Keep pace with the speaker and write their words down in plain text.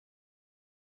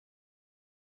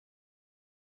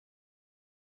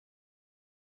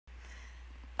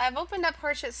I've opened up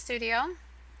Portrait Studio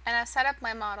and I've set up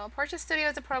my model. Portrait Studio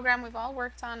is a program we've all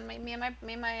worked on, me and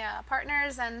my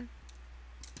partners, and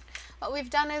what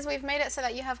we've done is we've made it so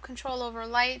that you have control over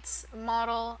lights,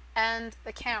 model, and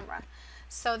the camera.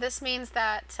 So this means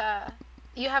that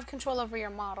you have control over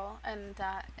your model and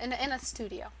in a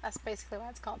studio. That's basically why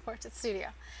it's called Portrait Studio.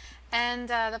 And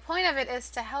the point of it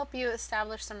is to help you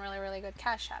establish some really, really good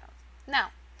cast shadows. Now,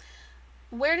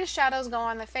 where do shadows go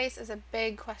on the face is a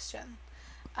big question.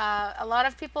 A lot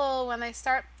of people, when they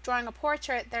start drawing a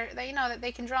portrait, they know that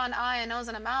they can draw an eye, a nose,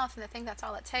 and a mouth, and they think that's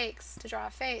all it takes to draw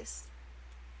a face.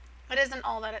 It isn't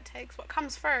all that it takes. What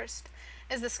comes first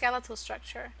is the skeletal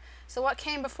structure. So what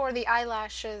came before the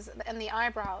eyelashes and the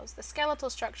eyebrows? The skeletal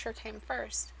structure came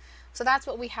first. So that's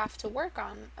what we have to work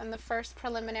on in the first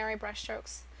preliminary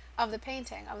brushstrokes of the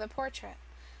painting, of the portrait.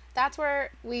 That's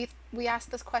where we ask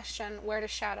this question, where do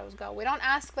shadows go? We don't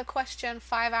ask the question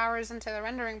 5 hours into the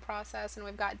rendering process and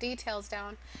we've got details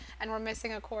down and we're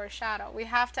missing a core shadow. We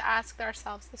have to ask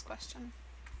ourselves this question.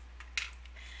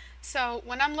 So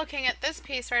when I'm looking at this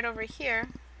piece right over here,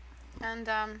 and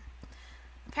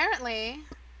apparently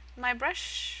my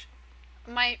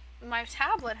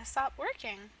tablet has stopped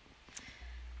working.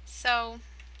 So,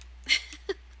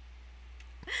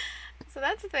 so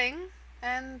that's a thing.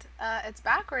 And it's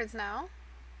backwards now.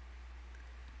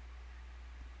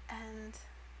 And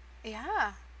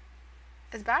yeah,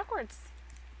 it's backwards.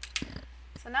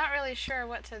 So not really sure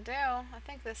what to do. I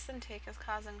think this Cintiq is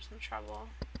causing some trouble.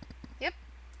 Yep.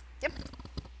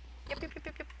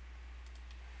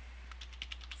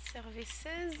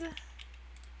 Services.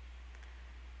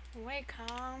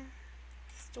 Welcome.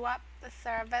 Stop the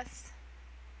service.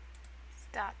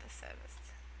 Start the service.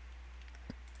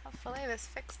 Hopefully this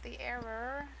fixed the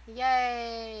error.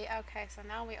 Yay! Okay, so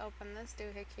now we open this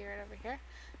doohickey right over here.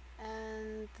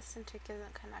 And the Cintiq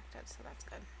isn't connected, so that's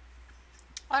good.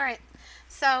 Alright,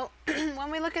 so when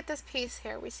we look at this piece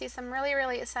here, we see some really,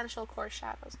 really essential core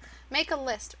shadows. Make a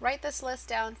list. Write this list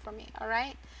down for me,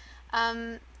 alright?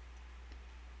 One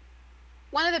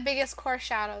of the biggest core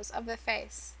shadows of the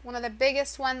face, one of the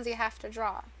biggest ones you have to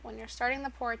draw when you're starting the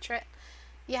portrait,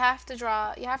 you have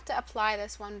to apply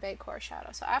this one big core shadow.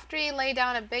 So after you lay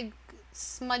down a big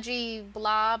smudgy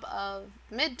blob of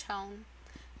mid-tone,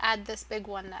 add this big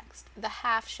one next, the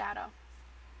half shadow.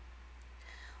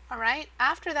 Alright,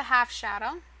 after the half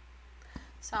shadow,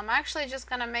 so I'm actually just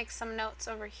going to make some notes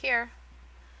over here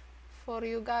for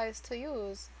you guys to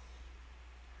use.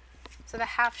 So the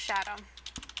half shadow,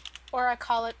 or I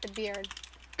call it the beard.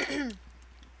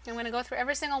 I'm going to go through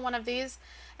every single one of these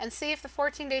and see if the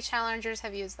 14-day challengers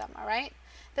have used them, alright?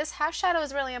 This half shadow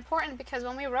is really important because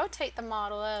when we rotate the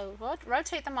model,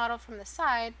 from the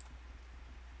side,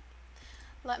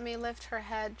 let me lift her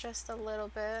head just a little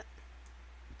bit.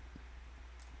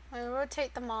 When we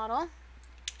rotate the model,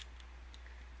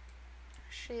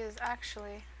 she is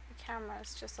actually, the camera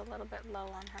is just a little bit low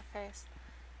on her face.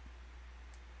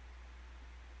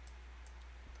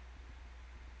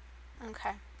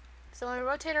 Okay. So when we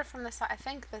rotate her from the side, I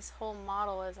think this whole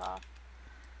model is off.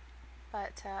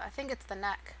 But I think it's the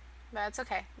neck. But it's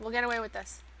okay. We'll get away with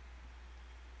this.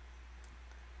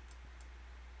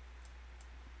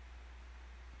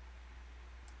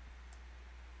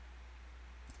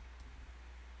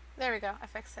 There we go. I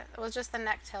fixed it. It was just the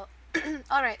neck tilt.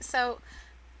 Alright, so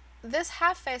this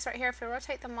half face right here, if we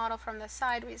rotate the model from the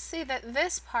side, we see that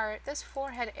this part, this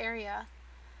forehead area,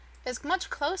 is much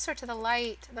closer to the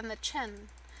light than the chin.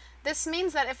 This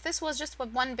means that if this was just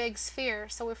one big sphere,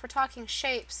 so if we're talking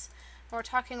shapes, we're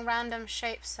talking random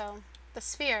shapes, so the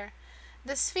sphere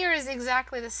is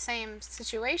exactly the same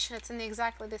situation. It's in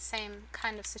exactly the same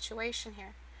kind of situation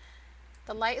here.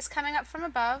 The light is coming up from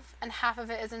above, and half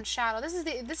of it is in shadow. This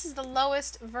is the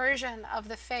lowest version of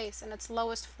the face in its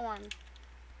lowest form.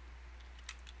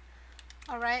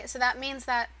 Alright, so that means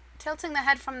that tilting the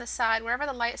head from the side, wherever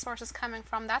the light source is coming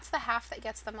from, that's the half that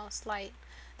gets the most light.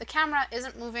 The camera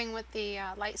isn't moving with the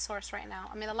light source right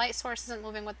now. I mean, the light source isn't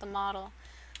moving with the model.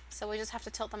 So we just have to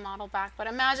tilt the model back. But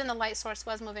imagine the light source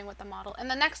was moving with the model. In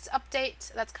the next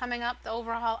update that's coming up, the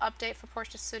overhaul update for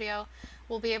Portrait Studio,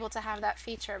 we'll be able to have that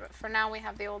feature. But for now, we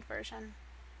have the old version.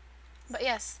 But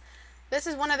yes, this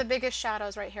is one of the biggest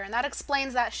shadows right here. And that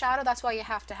explains that shadow. That's why you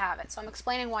have to have it. So I'm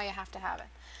explaining why you have to have it.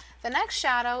 The next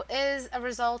shadow is a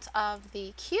result of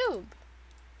the cube.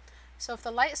 So if the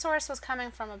light source was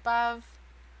coming from above,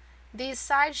 these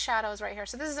side shadows right here,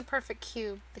 so this is a perfect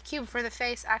cube. The cube for the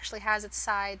face actually has its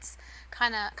sides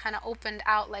kind of opened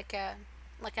out like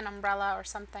an umbrella or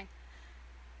something.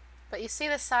 But you see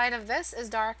the side of this is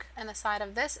dark, and the side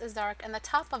of this is dark, and the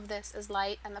top of this is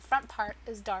light, and the front part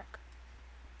is dark,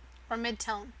 or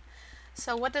mid-tone.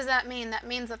 So what does that mean? That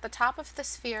means that the top of the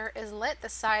sphere is lit, the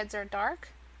sides are dark,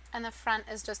 and the front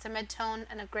is just a mid-tone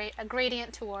and a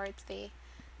gradient towards the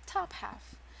top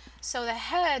half. So the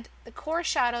head, the core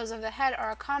shadows of the head are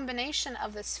a combination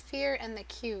of the sphere and the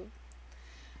cube.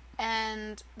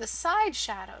 And the side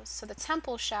shadows, so the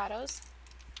temple shadows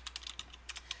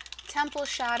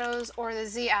or the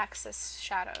z-axis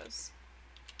shadows.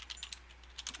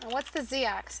 And what's the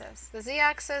z-axis? The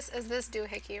z-axis is this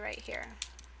doohickey right here.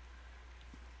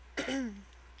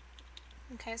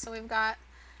 Okay, so we've got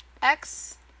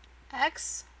x,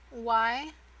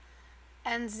 y,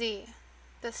 and z.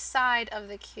 The side of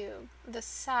the cube, the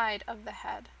side of the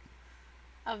head,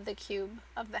 of the cube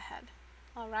of the head.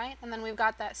 All right, and then we've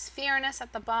got that sphereness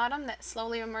at the bottom that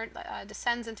slowly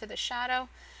descends into the shadow,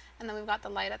 and then we've got the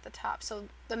light at the top. So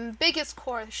the biggest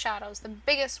core shadows, the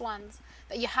biggest ones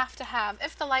that you have to have,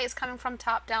 if the light is coming from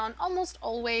top down, almost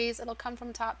always it'll come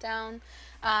from top down.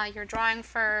 You're drawing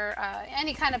for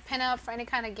any kind of pinup, for any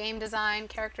kind of game design,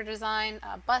 character design,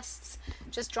 busts,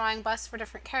 just drawing busts for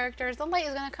different characters, the light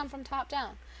is going to come from top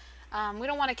down. We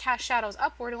don't want to cast shadows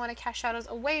upward, we want to cast shadows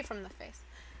away from the face.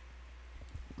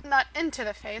 Not into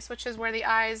the face, which is where the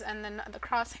eyes and then the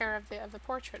crosshair of the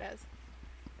portrait is.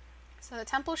 So the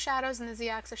temple shadows and the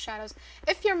z-axis shadows.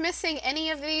 If you're missing any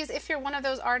of these, if you're one of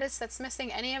those artists that's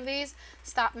missing any of these,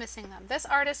 stop missing them. This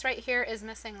artist right here is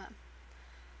missing them.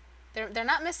 They're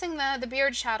not missing the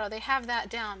beard shadow, they have that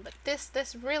down, but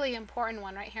this really important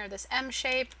one right here, this M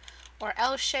shape or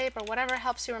L shape or whatever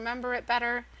helps you remember it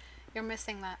better, you're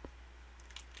missing that.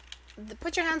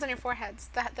 Put your hands on your foreheads.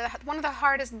 One of the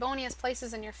hardest, boniest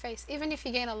places in your face, even if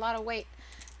you gain a lot of weight,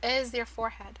 is your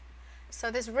forehead. So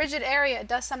this rigid area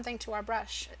does something to our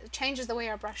brush. It changes the way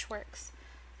our brush works.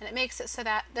 And it makes it so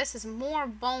that this is more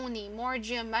bony, more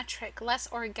geometric, less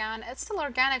organic. It's still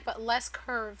organic, but less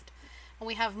curved. And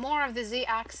we have more of the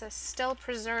z-axis still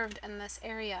preserved in this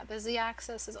area. The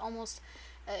z-axis is almost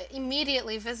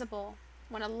immediately visible.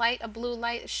 When a blue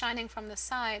light is shining from the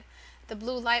side, the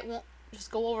blue light won't just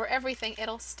go over everything.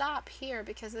 It'll stop here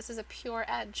because this is a pure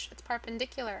edge. It's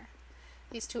perpendicular.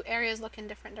 These two areas look in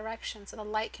different directions, so the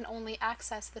light can only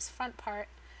access this front part,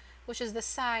 which is the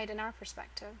side in our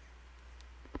perspective.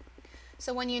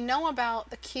 So when you know about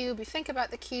the cube, you think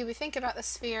about the cube, you think about the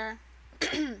sphere,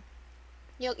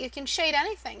 you can shade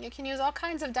anything. You can use all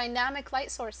kinds of dynamic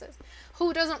light sources.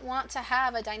 Who doesn't want to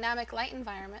have a dynamic light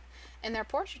environment in their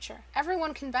portraiture?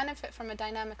 Everyone can benefit from a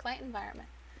dynamic light environment.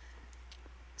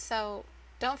 So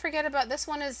don't forget about this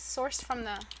one is sourced from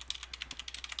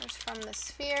the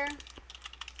sphere,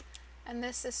 and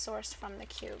this is sourced from the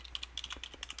cube.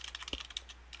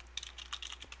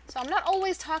 So I'm not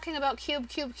always talking about cube.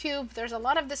 There's a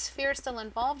lot of the sphere still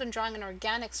involved in drawing an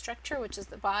organic structure, which is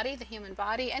the body, the human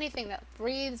body. Anything that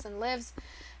breathes and lives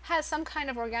has some kind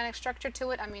of organic structure to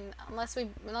it. I mean, unless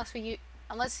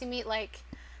you meet like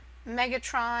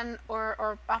Megatron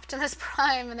or Optimus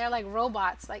Prime, and they're like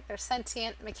robots, like they're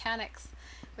sentient mechanics,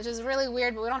 which is really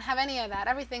weird, but we don't have any of that.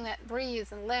 Everything that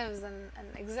breathes and lives and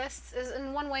exists is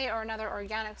in one way or another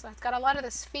organic. So it's got a lot of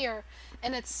the sphere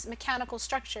in its mechanical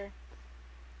structure.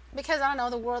 Because, I don't know,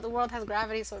 the world has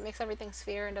gravity, so it makes everything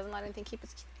sphere and doesn't let anything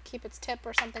keep its tip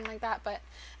or something like that. But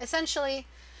essentially,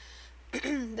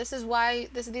 this is why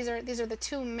these are the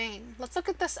two main. Let's look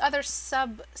at this other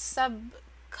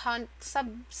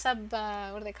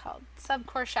what are they called?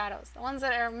 Sub-core shadows, the ones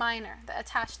that are minor, that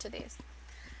attach to these.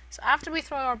 So after we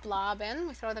throw our blob in,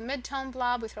 we throw the mid-tone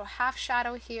blob, we throw half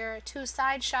shadow here, two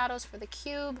side shadows for the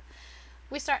cube.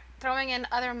 We start throwing in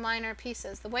other minor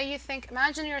pieces. The way you think,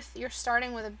 imagine you're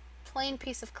starting with a plain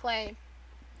piece of clay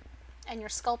and you're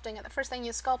sculpting it. The first thing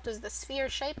you sculpt is the sphere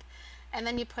shape, and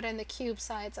then you put in the cube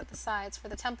sides at the sides for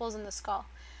the temples and the skull.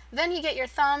 Then you get your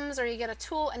thumbs or you get a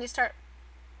tool and you start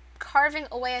carving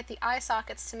away at the eye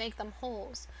sockets to make them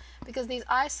holes, because these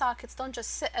eye sockets don't just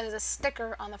sit as a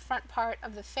sticker on the front part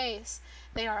of the face.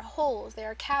 They are holes, they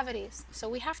are cavities. So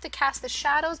we have to cast the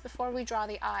shadows before we draw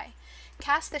the eye.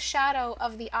 Cast the shadow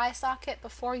of the eye socket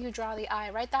before you draw the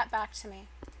eye. Write that back to me.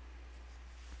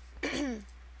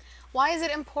 Why is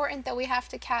it important that we have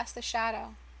to cast the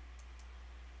shadow?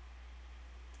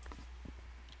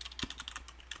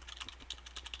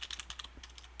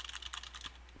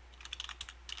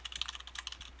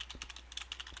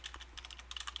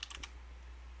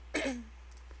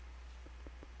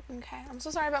 Okay, I'm so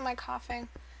sorry about my coughing.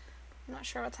 I'm not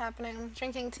sure what's happening. I'm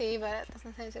drinking tea, but it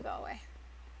doesn't seem to go away.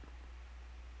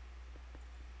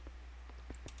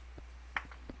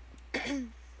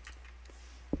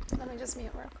 Let me just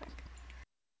mute real quick.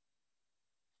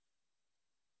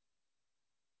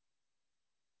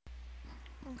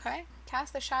 Okay,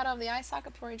 cast the shadow of the eye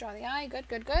socket before you draw the eye. Good,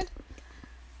 good, good.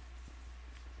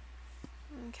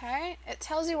 Okay, it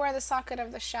tells you where the socket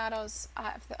of the shadows,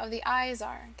 of the eyes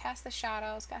are. Cast the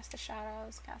shadows, cast the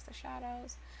shadows, cast the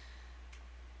shadows.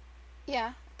 Yeah,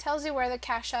 it tells you where the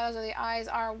cast shadows of the eyes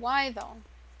are. Why though?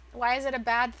 Why is it a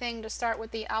bad thing to start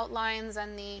with the outlines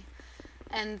and the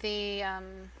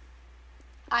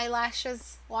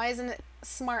eyelashes? Why isn't it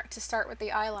smart to start with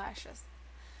the eyelashes?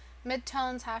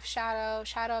 Midtones, half shadow,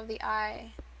 shadow of the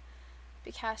eye.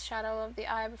 Be cast shadow of the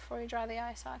eye before you draw the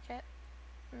eye socket.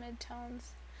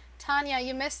 Midtones. Tanya,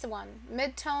 you missed one.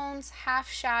 Midtones, half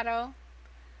shadow,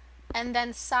 and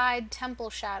then side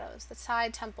temple shadows. The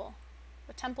side temple.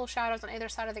 The temple shadows on either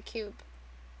side of the cube.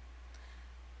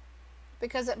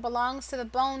 Because it belongs to the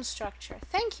bone structure.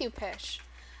 Thank you, Pish.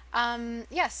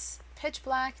 Yes, pitch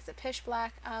black. Is it pitch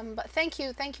black? But thank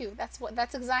you.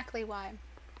 That's exactly why.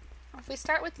 If we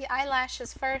start with the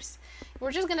eyelashes first,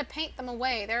 we're just going to paint them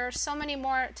away. There are so many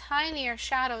more tinier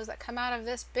shadows that come out of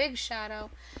this big shadow,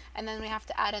 and then we have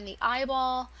to add in the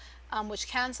eyeball, which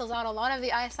cancels out a lot of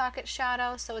the eye socket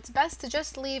shadow. So it's best to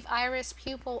just leave iris,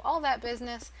 pupil, all that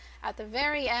business at the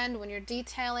very end when you're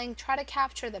detailing. Try to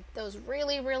capture those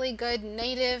really, really good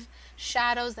native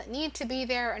shadows that need to be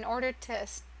there in order to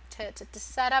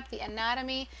set up the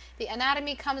anatomy. The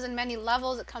anatomy comes in many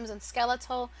levels. It comes in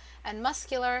skeletal and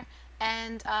muscular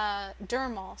and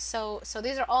dermal. So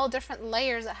these are all different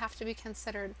layers that have to be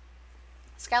considered.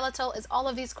 Skeletal is all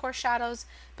of these core shadows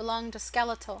belong to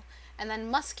skeletal. And then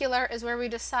muscular is where we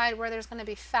decide where there's going to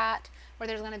be fat, where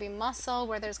there's going to be muscle,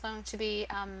 where there's going to be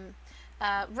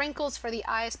wrinkles for the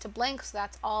eyes to blink. So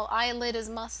that's all. Eyelid is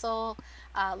muscle,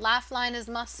 laugh line is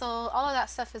muscle, all of that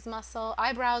stuff is muscle.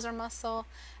 Eyebrows are muscle.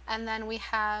 And then we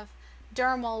have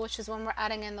dermal, which is when we're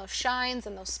adding in those shines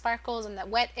and those sparkles and the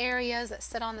wet areas that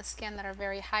sit on the skin that are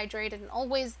very hydrated and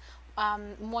always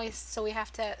moist. So we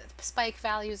have to spike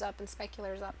values up and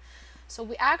speculars up. So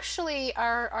we actually,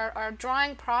 our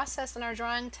drawing process and our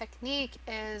drawing technique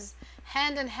is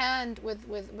hand in hand with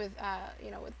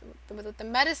the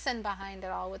medicine behind it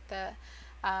all, with the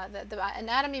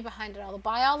anatomy behind it all, the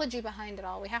biology behind it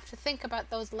all. We have to think about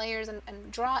those layers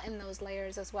and draw in those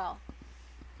layers as well.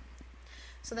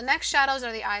 So the next shadows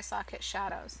are the eye socket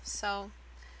shadows. So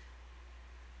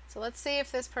let's see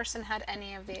if this person had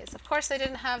any of these. Of course, they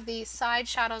didn't have the side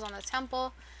shadows on the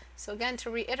temple. So again,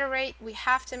 to reiterate, we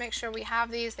have to make sure we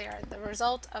have these. They are the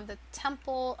result of the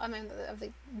temple, of the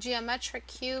geometric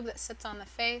cube that sits on the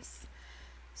face.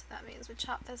 So that means we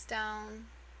chop this down.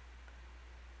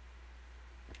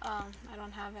 I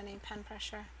don't have any pen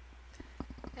pressure.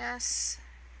 Yes.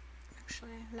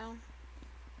 Actually, no.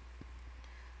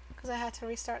 Because I had to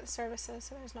restart the services,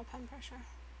 so there's no pen pressure.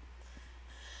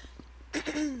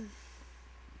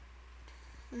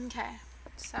 Okay,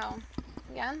 so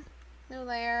again, new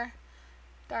layer,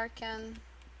 darken.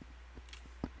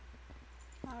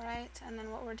 Alright, and then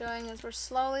what we're doing is we're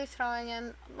slowly throwing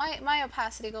in, my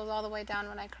opacity goes all the way down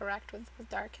when I correct with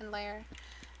darken layer.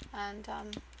 And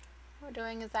what we're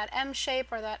doing is that M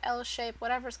shape or that L shape,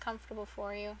 whatever's comfortable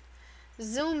for you.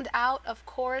 Zoomed out, of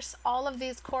course, all of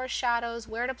these core shadows,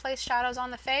 where to place shadows on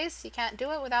the face, you can't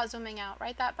do it without zooming out.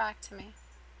 Write that back to me.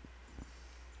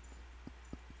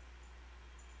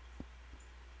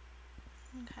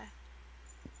 Okay.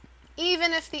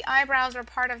 Even if the eyebrows are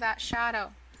part of that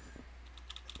shadow,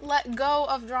 let go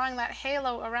of drawing that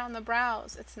halo around the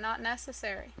brows. It's not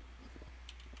necessary.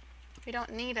 We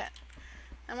don't need it.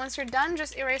 And once you're done,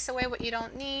 just erase away what you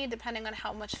don't need, depending on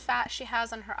how much fat she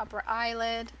has on her upper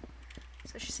eyelid.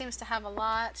 So she seems to have a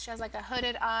lot. She has like a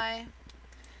hooded eye.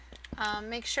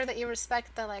 Make sure that you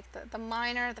respect the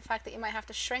minor, the fact that you might have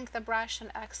to shrink the brush and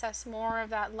access more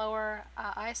of that lower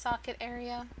eye socket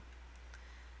area.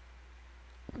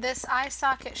 This eye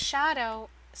socket shadow,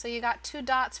 so you got 2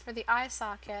 dots for the eye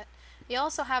socket. You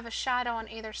also have a shadow on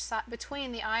either side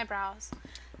between the eyebrows.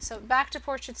 So back to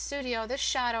Portrait Studio, this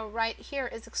shadow right here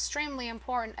is extremely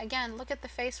important. Again, look at the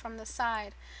face from the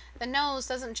side. The nose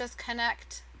doesn't just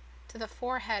connect to the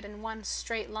forehead in one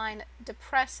straight line, it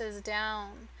depresses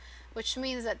down, which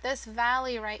means that this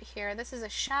valley right here, this is a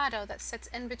shadow that sits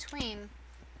in between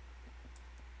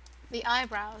the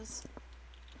eyebrows.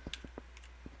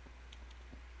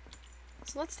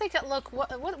 So let's take a look.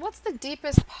 What's the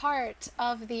deepest part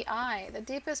of the eye? The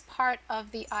deepest part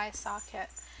of the eye socket.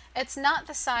 It's not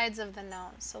the sides of the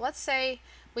nose. So let's say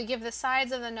we give the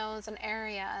sides of the nose an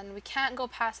area and we can't go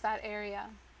past that area.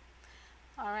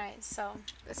 Alright, so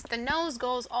the nose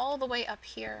goes all the way up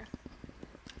here.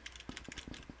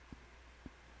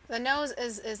 The nose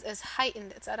is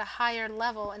heightened. It's at a higher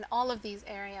level in all of these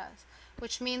areas,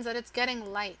 which means that it's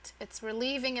getting light. It's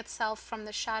relieving itself from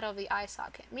the shadow of the eye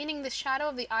socket, meaning the shadow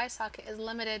of the eye socket is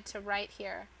limited to right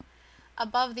here.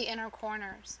 above the inner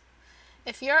corners.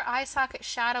 If your eye socket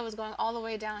shadow is going all the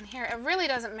way down here, it really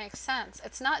doesn't make sense.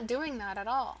 It's not doing that at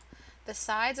all. The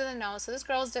sides of the nose, so this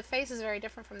girl's face is very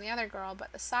different from the other girl,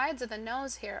 but the sides of the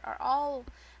nose here are all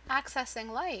accessing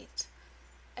light.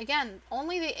 Again,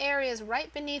 only the areas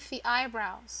right beneath the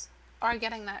eyebrows are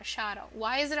getting that shadow.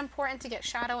 Why is it important to get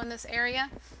shadow in this area?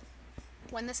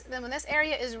 When this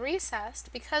area is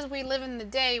recessed, because we live in the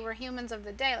day, we're humans of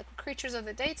the day, like we're creatures of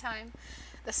the daytime,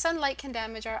 the sunlight can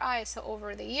damage our eyes. So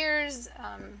over the years,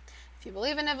 if you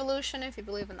believe in evolution, if you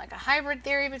believe in like a hybrid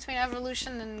theory between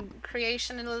evolution and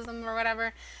creationism or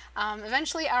whatever,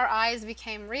 eventually our eyes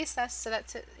became recessed so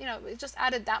that, it just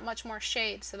added that much more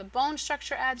shade. So the bone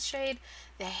structure adds shade,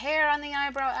 the hair on the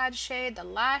eyebrow adds shade, the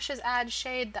lashes add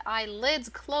shade, the eyelids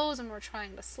close when we're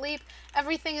trying to sleep.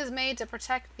 Everything is made to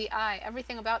protect the eye.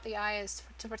 Everything about the eye is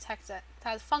to protect it. It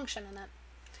has function in it.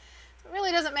 So it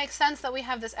really doesn't make sense that we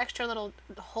have this extra little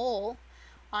hole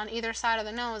on either side of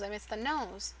the nose. I mean, it's the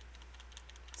nose.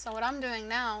 So what I'm doing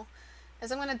now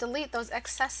is I'm going to delete those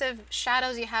excessive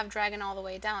shadows you have dragging all the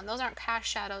way down. Those aren't cast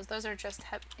shadows. Those are just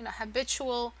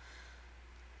habitual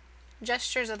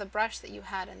gestures of the brush that you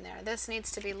had in there. This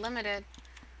needs to be limited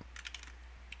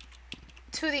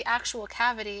to the actual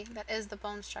cavity that is the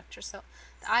bone structure. So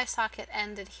the eye socket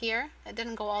ended here. It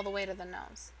didn't go all the way to the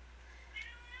nose.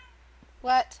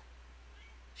 What?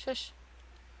 Shush.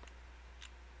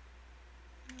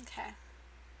 Okay.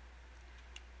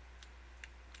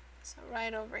 So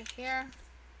right over here,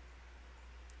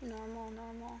 normal.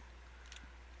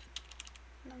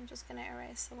 And I'm just going to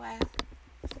erase away.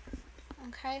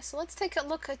 Okay, so let's take a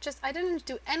look at I didn't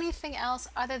do anything else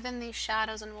other than these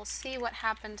shadows, and we'll see what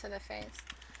happened to the face.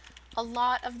 A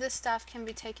lot of this stuff can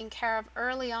be taken care of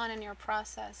early on in your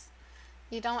process.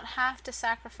 You don't have to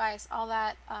sacrifice all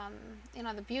that,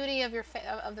 the beauty of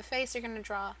of the face you're going to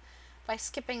draw by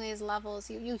skipping these levels.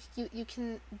 You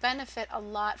can benefit a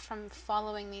lot from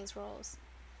following these rules.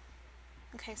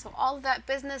 Okay, so all of that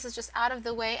business is just out of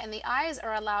the way, and the eyes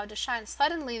are allowed to shine.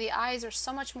 Suddenly, the eyes are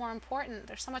so much more important.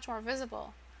 They're so much more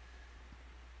visible.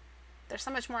 They're so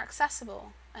much more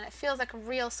accessible, and it feels like a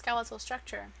real skeletal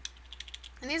structure.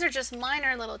 And these are just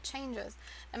minor little changes.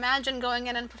 Imagine going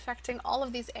in and perfecting all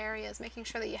of these areas, making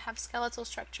sure that you have skeletal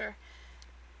structure.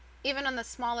 Even on the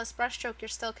smallest brushstroke, you're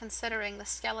still considering the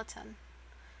skeleton.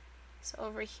 So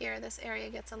over here, this area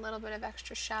gets a little bit of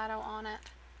extra shadow on it.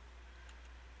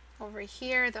 Over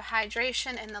here, the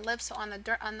hydration in the lips, so on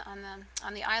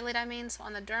the eyelid, so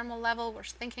on the dermal level, we're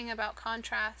thinking about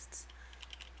contrasts.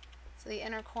 So the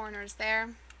inner corners there.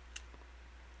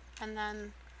 And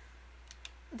then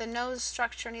the nose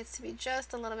structure needs to be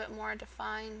just a little bit more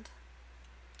defined.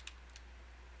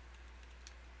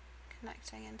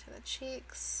 Connecting into the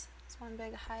cheeks. It's one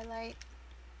big highlight.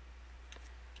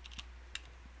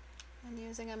 And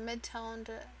using a mid-tone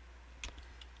to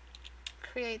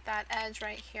create that edge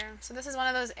right here. So this is one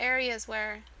of those areas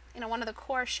where, one of the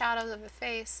core shadows of the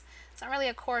face. It's not really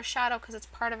a core shadow because it's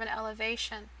part of an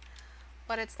elevation,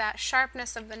 but it's that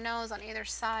sharpness of the nose on either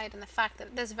side and the fact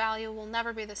that this value will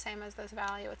never be the same as this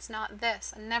value. It's not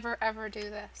this, and never ever do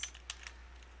this.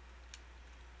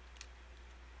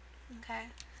 Okay.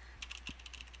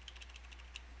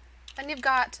 Then you've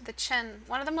got the chin.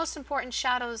 One of the most important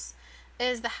shadows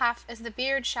is the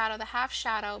beard shadow, the half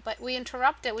shadow, but we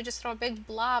interrupt it. We just throw a big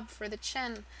blob for the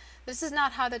chin. This is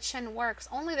not how the chin works.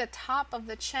 Only the top of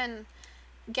the chin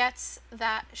gets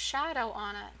that shadow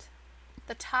on it.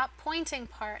 The top pointing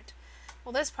part.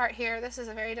 Well, this part here, this is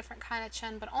a very different kind of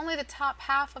chin, but only the top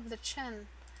half of the chin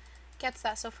gets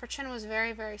that. So if her chin was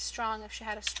very, very strong, if she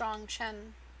had a strong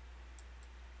chin,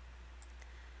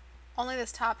 only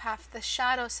this top half, the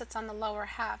shadow sits on the lower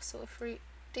half. So if we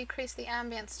decrease the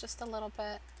ambience just a little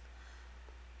bit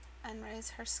and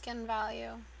raise her skin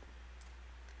value.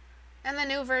 In the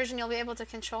new version, you'll be able to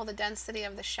control the density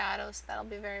of the shadows. That'll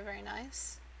be very, very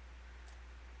nice.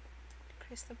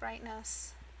 Decrease the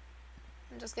brightness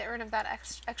and just get rid of that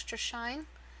extra shine.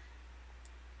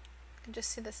 You can just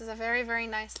see this is a very, very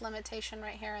nice limitation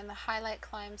right here, and the highlight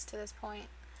climbs to this point.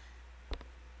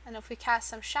 And if we cast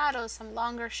some shadows, some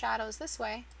longer shadows this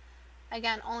way,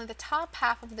 again, only the top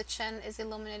half of the chin is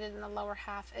illuminated and the lower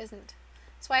half isn't.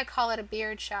 That's why I call it a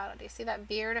beard shadow. Do you see that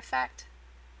beard effect?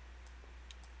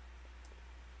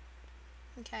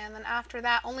 Okay, and then after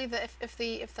that, only if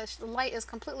the light is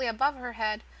completely above her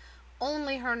head,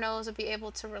 only her nose will be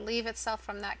able to relieve itself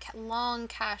from that long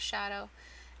cast shadow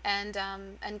and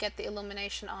get the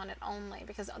illumination on it only,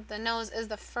 because the nose is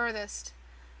the furthest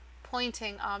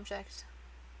pointing object.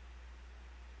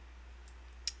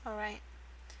 Alright.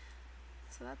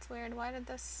 So that's weird. Why did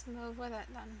this move with it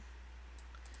then?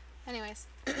 Anyways.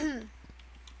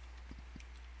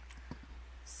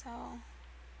 So,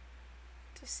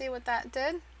 do you see what that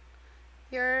did?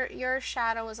 Your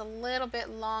shadow is a little bit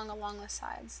long along the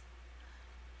sides.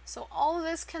 So all of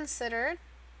this considered,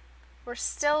 we're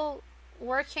still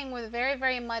working with very,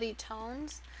 very muddy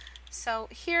tones. So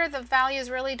here the values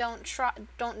really don't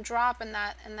drop in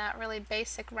that really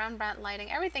basic Rembrandt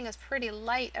lighting. Everything is pretty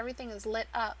light. Everything is lit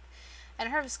up. And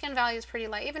her skin value is pretty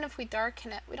light. Even if we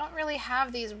darken it, we don't really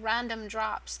have these random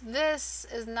drops. This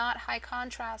is not high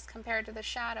contrast compared to the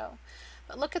shadow.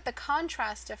 But look at the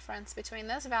contrast difference between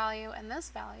this value and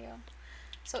this value.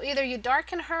 So either you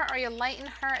darken her or you lighten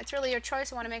her. It's really your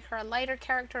choice. You want to make her a lighter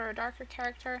character or a darker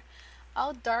character.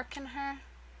 I'll darken her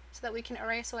so that we can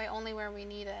erase away only where we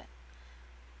need it.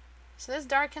 So this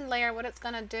darkened layer, what it's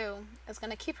going to do is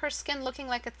going to keep her skin looking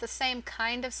like it's the same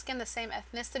kind of skin, the same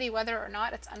ethnicity, whether or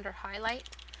not it's under highlight.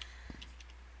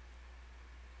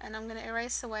 And I'm going to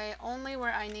erase away only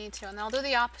where I need to. And I'll do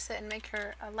the opposite and make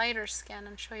her a lighter skin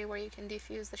and show you where you can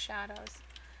diffuse the shadows.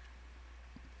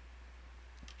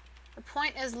 The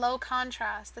point is low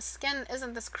contrast. The skin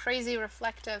isn't this crazy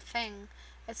reflective thing.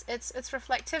 Its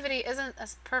reflectivity isn't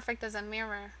as perfect as a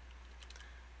mirror.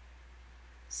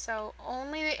 So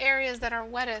only the areas that are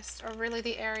wettest are really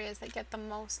the areas that get the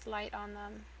most light on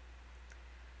them.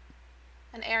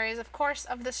 And areas, of course,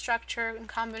 of the structure in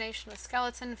combination with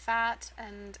skeleton, fat,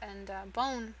 and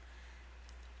bone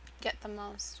get the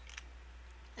most.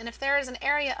 And if there is an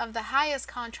area of the highest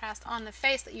contrast on the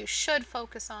face that you should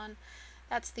focus on,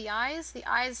 that's the eyes. The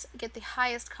eyes get the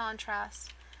highest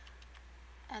contrast.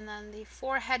 And then the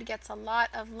forehead gets a lot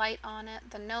of light on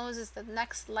it. The nose is the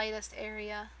next lightest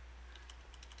area.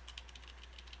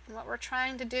 And what we're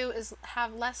trying to do is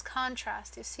have less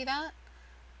contrast. You see that?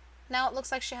 Now it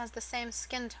looks like she has the same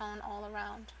skin tone all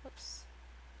around. Whoops.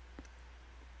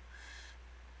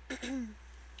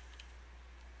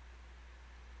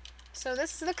 So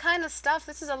this is the kind of stuff,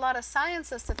 this is a lot of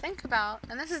sciences to think about,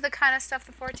 and this is the kind of stuff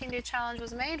the 14-day challenge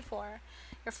was made for.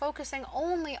 You're focusing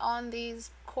only on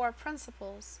these core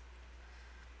principles.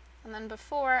 And then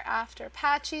before, after,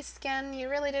 patchy skin, you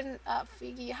really didn't,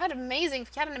 you had an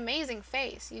amazing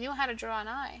face. You knew how to draw an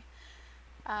eye.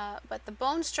 But the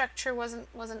bone structure wasn't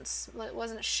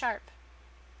sharp.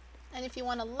 And if you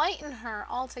want to lighten her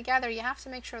altogether, you have to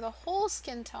make sure the whole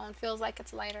skin tone feels like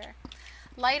it's lighter.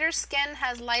 Lighter skin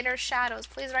has lighter shadows.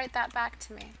 Please write that back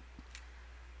to me.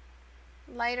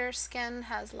 Lighter skin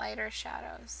has lighter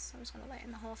shadows. So I'm just going to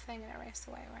lighten the whole thing and erase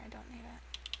away where I don't need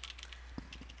it.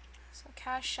 So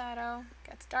cast shadow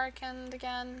gets darkened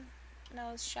again.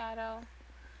 Nose shadow.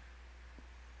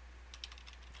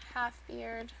 Half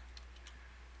beard.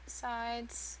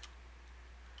 Sides.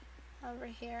 Over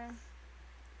here.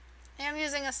 I am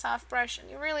using a soft brush, and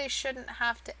you really shouldn't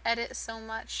have to edit so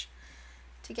much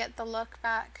to get the look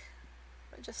back.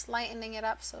 But just lightening it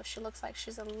up so she looks like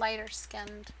she's a lighter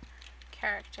skinned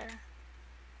character.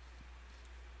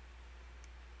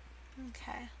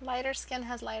 Okay, lighter skin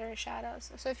has lighter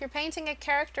shadows. So if you're painting a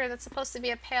character that's supposed to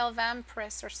be a pale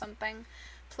vampiress or something,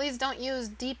 please don't use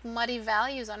deep muddy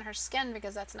values on her skin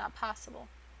because that's not possible.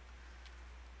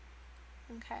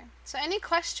 Okay, so any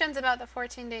questions about the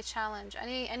 14-day challenge?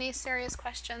 Any serious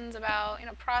questions about, you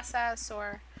know, process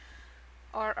or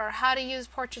how to use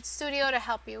Portrait Studio to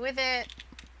help you with it?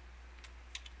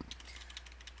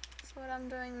 So what I'm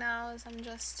doing now is I'm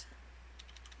just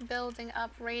building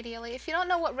up radially. If you don't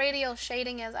know what radial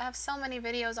shading is, I have so many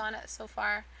videos on it so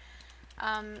far.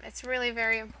 It's really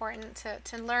very important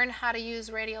to learn how to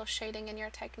use radial shading in your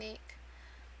technique.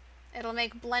 It'll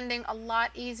make blending a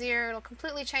lot easier. It'll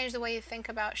completely change the way you think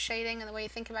about shading and the way you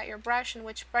think about your brush and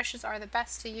which brushes are the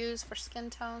best to use for skin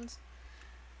tones.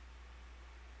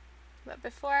 But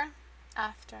before,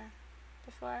 after.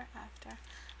 Before, after.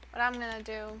 What I'm going to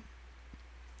do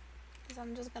is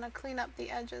I'm just going to clean up the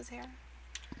edges here.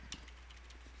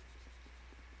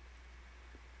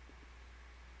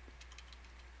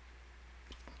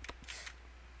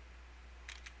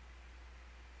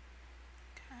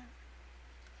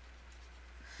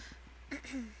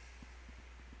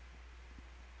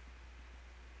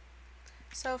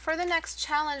 So for the next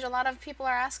challenge, a lot of people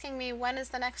are asking me, when is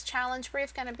the next challenge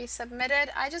brief going to be submitted?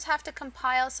 I just have to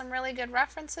compile some really good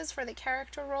references for the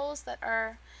character roles that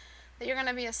you're going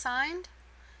to be assigned.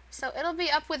 So it'll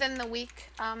be up within the week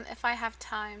if I have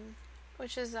time,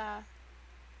 which is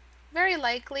very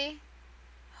likely,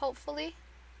 hopefully,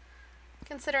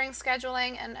 considering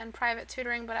scheduling and private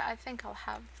tutoring, but I think I'll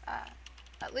have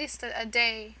at least a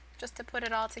day just to put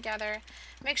it all together.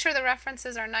 Make sure the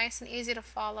references are nice and easy to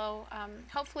follow.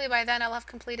 Hopefully by then I'll have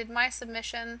completed my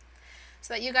submission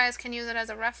so that you guys can use it as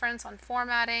a reference on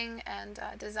formatting and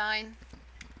design.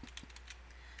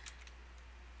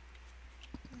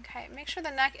 Okay, make sure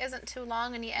the neck isn't too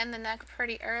long and you end the neck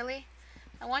pretty early.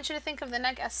 I want you to think of the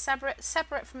neck as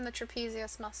separate from the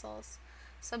trapezius muscles.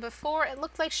 So before, it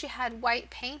looked like she had white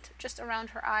paint just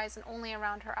around her eyes and only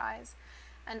around her eyes.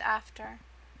 And after,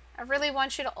 I really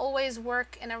want you to always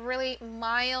work in a really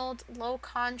mild, low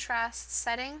contrast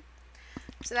setting,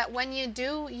 so that when you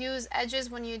do use edges,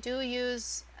 when you do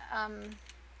use,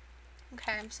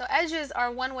 okay, so edges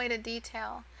are one way to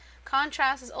detail.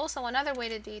 Contrast is also another way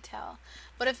to detail.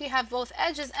 But if you have both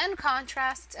edges and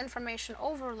contrast, it's information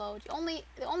overload. The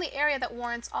only area that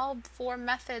warrants all four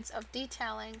methods of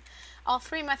detailing, all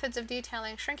three methods of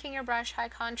detailing, shrinking your brush, high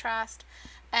contrast,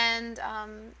 and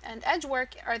edge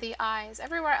work, are the eyes.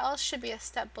 Everywhere else should be a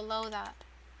step below that.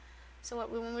 So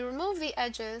when we remove the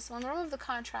edges, when we remove the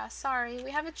contrast,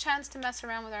 we have a chance to mess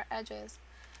around with our edges.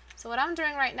 So what I'm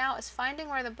doing right now is finding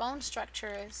where the bone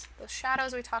structure is. Those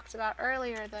shadows we talked about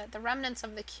earlier, the remnants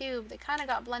of the cube, they kind of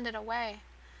got blended away.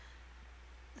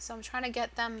 So I'm trying to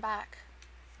get them back.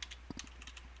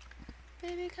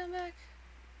 Baby, come back.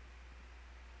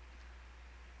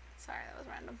 Sorry, that was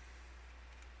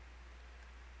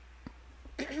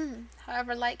random.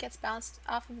 However, light gets bounced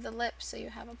off of the lips, so you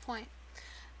have a point.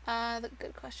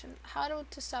 Good question. How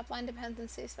to stop line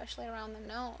dependency, especially around the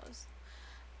nose?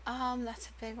 That's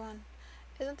a big one.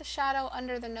 Isn't the shadow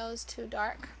under the nose too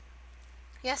dark?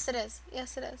 Yes, it is.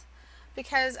 Yes, it is.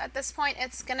 Because at this point,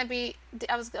 it's going to be,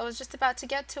 I was just about to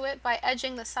get to it by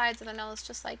edging the sides of the nose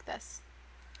just like this.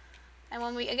 And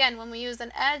when we use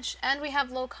an edge and we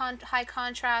have high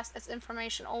contrast, it's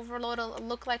information overload. It'll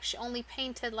look like she only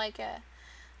painted like a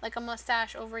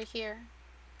mustache over here.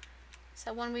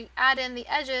 So when we add in the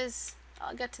edges,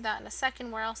 I'll get to that in a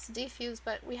second where else to defuse,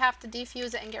 but we have to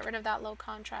defuse it and get rid of that low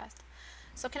contrast.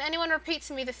 So can anyone repeat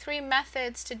to me the three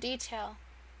methods to detail?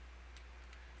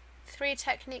 Three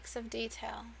techniques of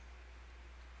detail.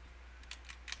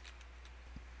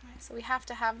 Right, so we have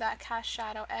to have that cast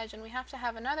shadow edge, and we have to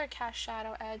have another cast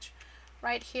shadow edge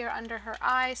right here under her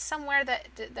eye, somewhere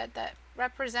that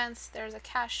represents there's a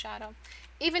cast shadow.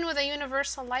 Even with a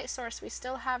universal light source, we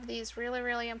still have these really,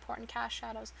 really important cast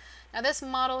shadows. Now this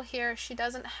model here, she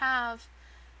doesn't have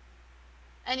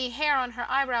any hair on her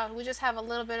eyebrow. We just have a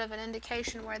little bit of an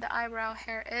indication where the eyebrow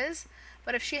hair is.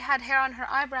 But if she had hair on her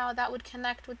eyebrow, that would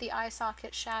connect with the eye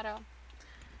socket shadow.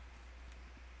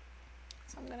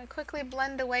 So I'm going to quickly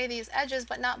blend away these edges,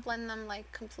 but not blend them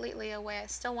like completely away. I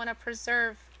still want to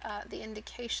preserve the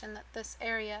indication that this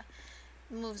area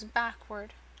moves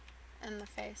backward in the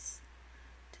face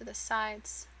to the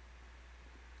sides.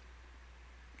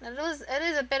 Now, it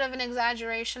is a bit of an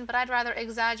exaggeration, but I'd rather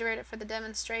exaggerate it for the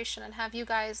demonstration and have you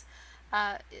guys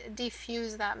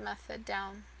diffuse that method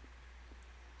down.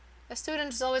 A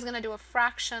student is always going to do a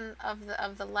fraction of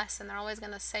the lesson. They're always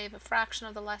going to save a fraction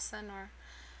of the lesson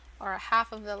or a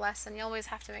half of the lesson. You always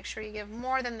have to make sure you give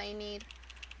more than they need,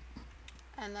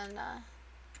 and then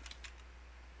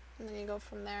you go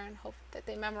from there and hope that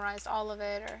they memorized all of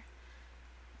it or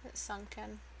it's sunk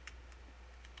in.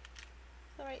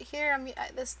 So right here,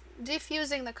 this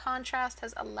diffusing the contrast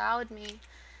has allowed me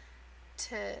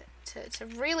to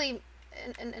really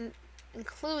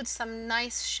include some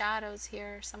nice shadows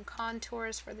here, some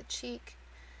contours for the cheek.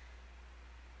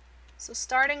 So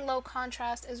starting low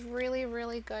contrast is really,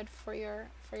 really good for your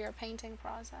painting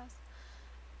process.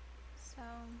 So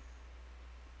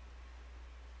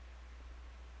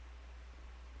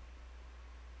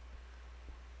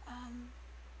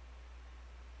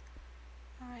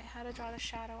alright, how to draw the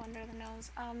shadow under the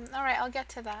nose. Alright, I'll get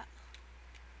to that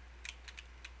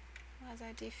as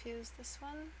I defuse this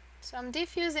one. So I'm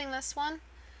defusing this one.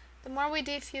 The more we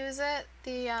defuse it,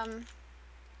 the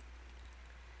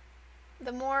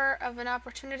more of an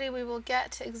opportunity we will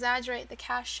get to exaggerate the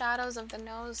cast shadows of the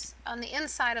nose on the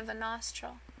inside of the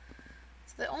nostril.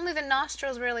 So only the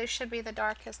nostrils really should be the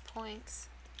darkest points.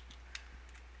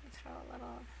 Throw a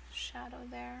little shadow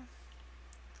there.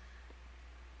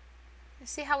 You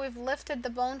see how we've lifted the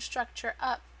bone structure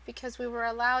up because we were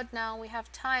allowed now, we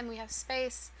have time, we have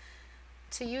space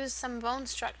to use some bone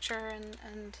structure,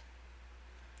 and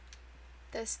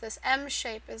this M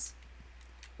shape is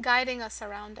guiding us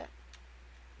around it.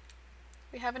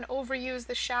 We haven't overused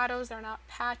the shadows, they're not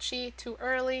patchy too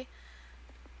early.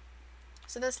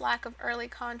 So this lack of early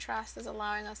contrast is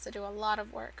allowing us to do a lot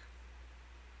of work.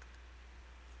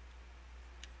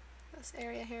 This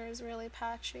area here is really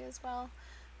patchy as well.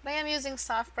 But I am using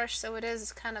soft brush, so it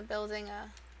is kind of building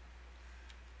a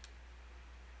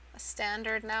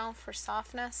standard now for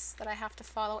softness that I have to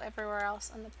follow everywhere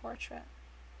else in the portrait.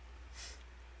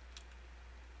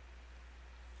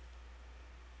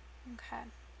 Okay.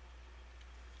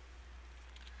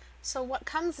 So what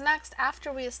comes next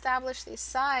after we establish these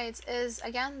sides is,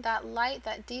 again, that light,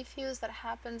 that diffuse that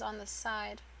happens on the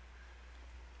side.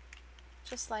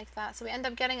 Just like that. So we end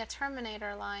up getting a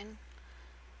terminator line.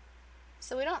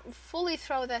 So we don't fully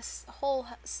throw this whole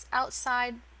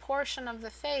outside portion of the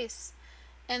face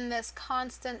in this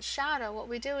constant shadow. What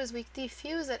we do is we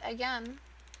diffuse it again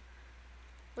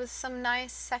with some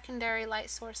nice secondary light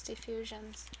source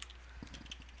diffusions.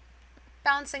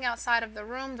 Bouncing outside of the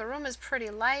room. The room is pretty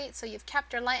light, so you've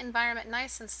kept your light environment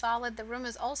nice and solid. The room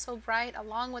is also bright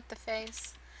along with the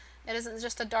face. It isn't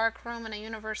just a dark room and a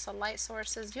universal light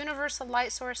sources. Universal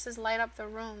light sources light up the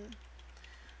room.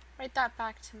 Write that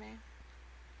back to me.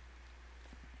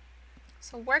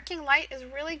 So working light is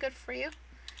really good for you.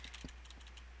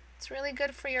 It's really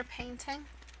good for your painting.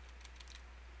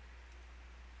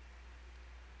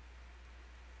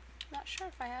 Not sure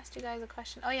if I asked you guys a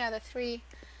question. Oh yeah, the three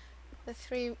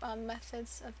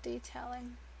methods of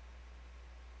detailing.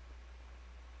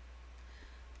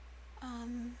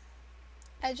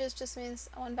 Edges just means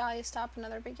one value stop,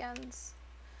 another begins.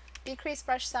 Decrease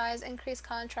brush size, increase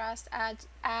contrast, add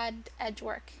edge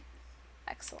work.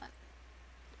 Excellent.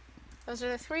 Those are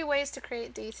the 3 ways to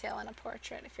create detail in a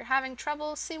portrait. If you're having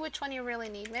trouble, see which one you really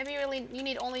need. Maybe you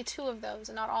need only 2 of those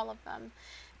and not all of them.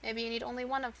 Maybe you need only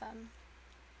 1 of them.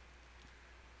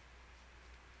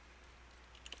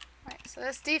 Right, so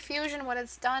this diffusion, what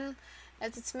it's done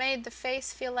is it's made the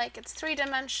face feel like it's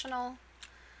 3-dimensional.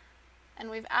 And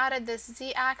we've added this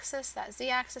z-axis, that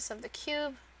z-axis of the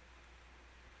cube.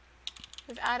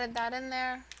 We've added that in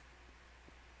there.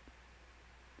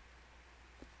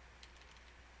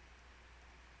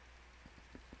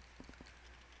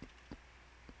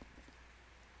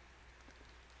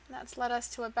 And that's led us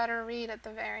to a better read at the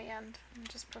very end. I'm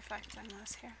just perfecting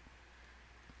this here.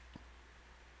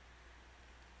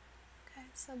 Okay,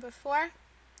 so before,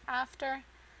 after,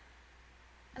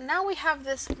 and now we have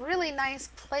this really nice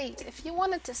plate. If you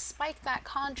wanted to spike that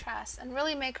contrast and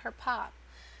really make her pop,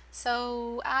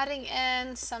 so adding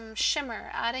in some shimmer,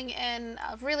 adding in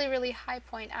a really, really high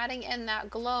point, adding in that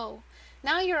glow,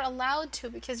 now you're allowed to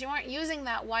because you aren't using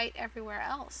that white everywhere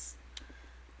else.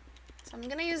 So I'm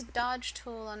going to use Dodge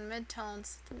tool on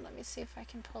midtones. Let me see if I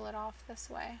can pull it off this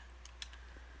way.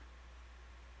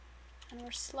 And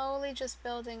we're slowly just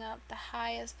building up the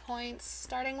highest points,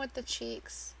 starting with the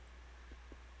cheeks.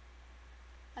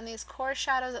 And these core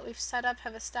shadows that we've set up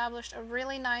have established a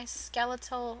really nice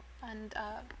skeletal and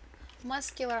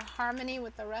muscular harmony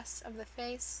with the rest of the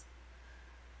face.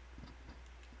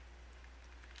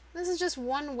 This is just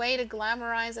one way to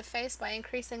glamorize a face, by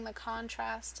increasing the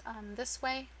contrast this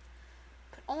way,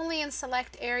 but only in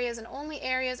select areas and only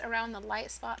areas around the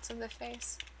light spots of the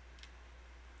face.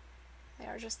 They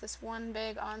are just this one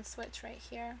big on switch right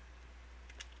here.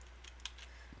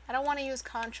 I don't want to use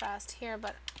contrast here,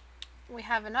 but we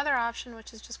have another option,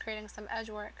 which is just creating some edge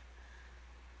work.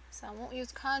 So I won't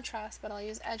use contrast, but I'll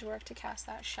use edge work to cast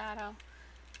that shadow.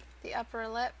 The upper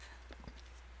lip.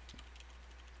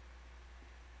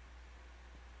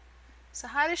 So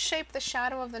how to shape the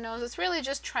shadow of the nose? It's really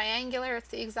just triangular. It's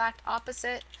the exact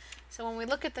opposite. So when we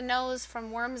look at the nose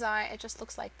from Worm's Eye, it just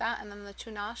looks like that, and then the 2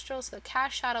 nostrils. So the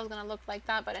cast shadow is going to look like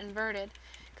that, but inverted,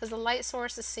 because the light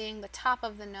source is seeing the top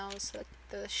of the nose. So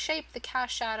the shape the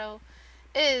cast shadow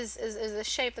is the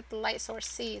shape that the light source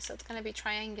sees, so it's going to be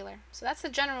triangular. So that's the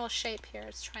general shape here,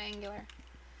 it's triangular.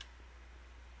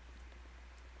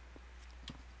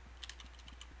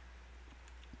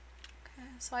 Okay,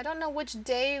 so I don't know which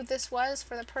day this was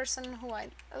for the person who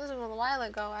this was a little while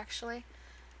ago actually.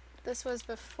 This was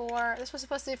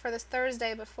supposed to be for this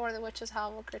Thursday before the Witch's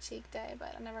Hovel Critique Day,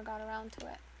 but I never got around to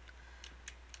it.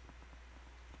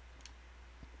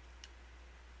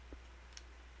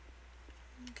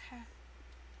 Okay.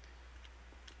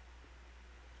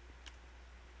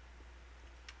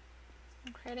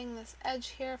 I'm creating this edge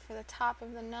here for the top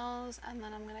of the nose, and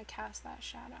then I'm going to cast that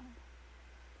shadow.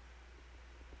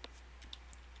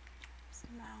 So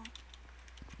now,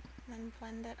 and then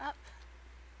blend it up.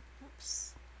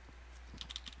 Oops.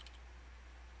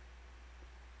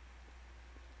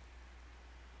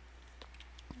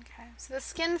 Okay, so the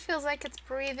skin feels like it's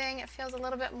breathing. It feels a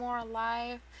little bit more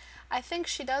alive. I think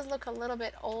she does look a little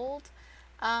bit old,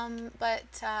 but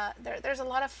there's a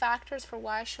lot of factors for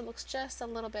why she looks just a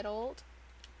little bit old.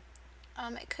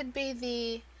 It could be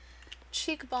the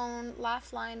cheekbone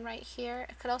laugh line right here.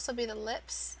 It could also be the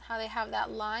lips, how they have that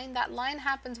line. That line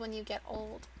happens when you get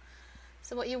old.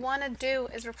 So what you want to do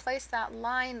is replace that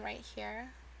line right here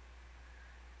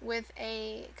with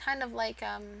a kind of like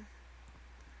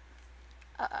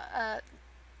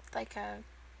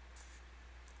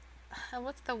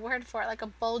what's the word for it? Like a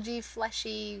bulgy,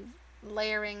 fleshy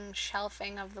layering,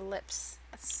 shelving of the lips.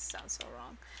 That sounds so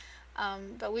wrong.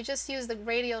 But we just use the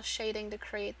radial shading to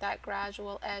create that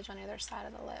gradual edge on either side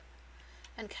of the lip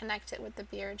and connect it with the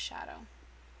beard shadow,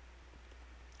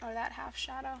 or that half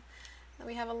shadow. Then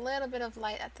we have a little bit of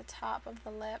light at the top of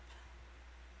the lip,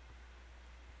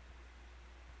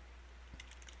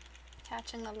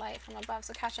 catching the light from above,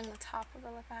 so catching the top of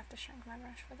the lip. I have to shrink my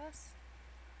brush for this.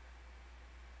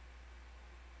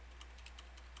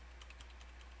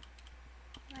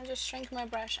 I just shrink my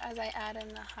brush as I add in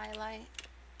the highlight.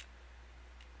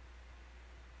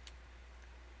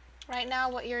 Right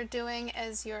now what you're doing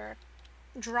is you're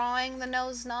drawing the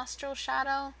nose nostril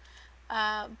shadow,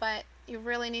 but you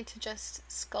really need to just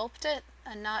sculpt it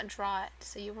and not draw it.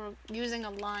 So you were using a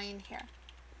line here.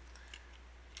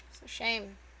 So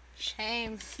shame.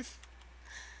 Shame.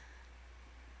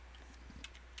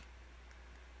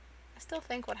 I still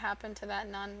think what happened to that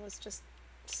nun was just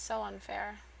so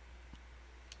unfair.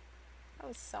 That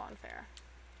was so unfair.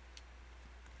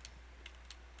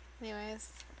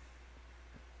 Anyways.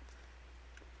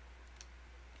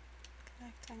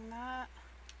 Connecting that.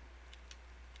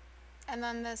 And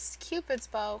then this Cupid's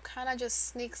bow kind of just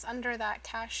sneaks under that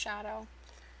cast shadow.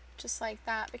 Just like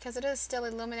that, because it is still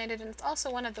illuminated, and it's also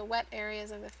one of the wet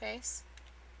areas of the face.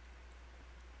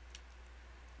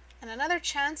 And another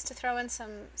chance to throw in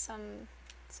some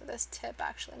so this tip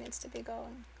actually needs to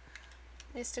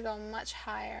go much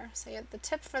higher. So the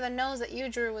tip for the nose that you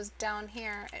drew was down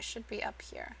here. It should be up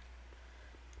here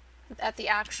at the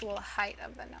actual height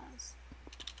of the nose.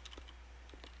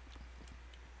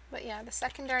 But yeah, the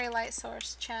secondary light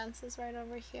source chance is right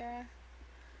over here.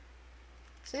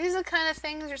 So these are the kind of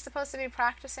things you're supposed to be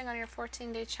practicing on your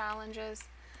 14-day challenges.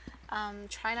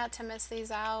 Try not to miss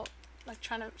these out. Like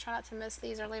try not to miss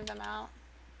these or leave them out.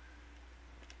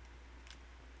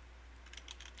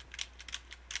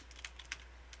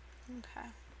 Okay.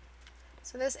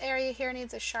 So this area here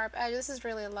needs a sharp edge. This is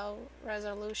really low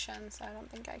resolution, so I don't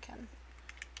think I can.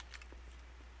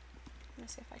 Let me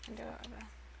see if I can do it over.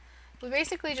 We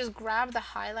basically just grab the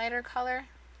highlighter color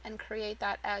and create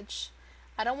that edge.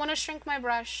 I don't want to shrink my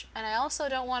brush, and I also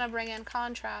don't want to bring in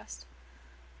contrast.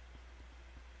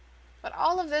 But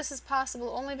all of this is possible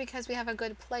only because we have a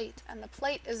good plate, and the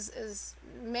plate is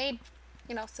made,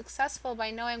 you know, successful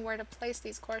by knowing where to place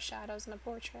these core shadows in a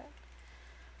portrait.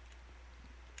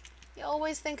 You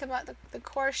always think about the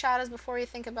core shadows before you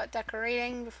think about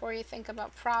decorating, before you think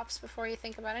about props, before you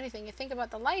think about anything. You think about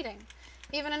the lighting.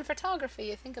 Even in photography,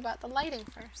 you think about the lighting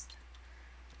first.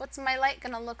 What's my light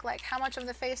going to look like? How much of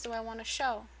the face do I want to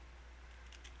show?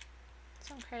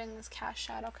 So I'm creating this cast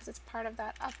shadow because it's part of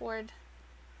that upward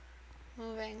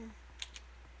moving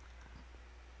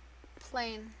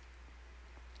plane.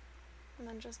 And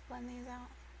then just blend these out.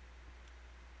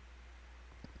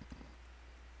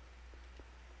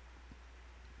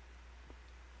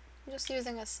 I'm just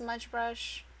using a smudge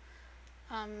brush,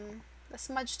 the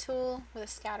smudge tool with a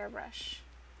scatter brush.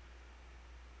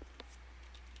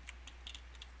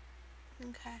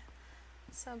 Okay,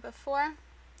 so before,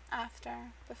 after,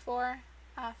 before,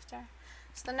 after.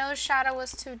 So the nose shadow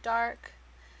was too dark.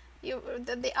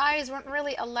 The eyes weren't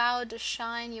really allowed to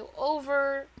shine. You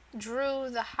overdrew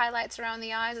the highlights around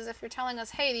the eyes as if you're telling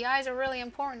us, hey, the eyes are really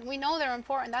important. We know they're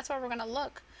important. That's where we're going to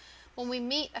look. When we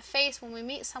meet a face, when we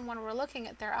meet someone, we're looking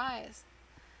at their eyes.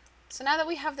 So now that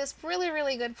we have this really,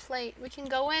 really good plate, we can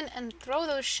go in and throw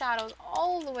those shadows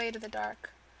all the way to the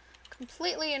dark.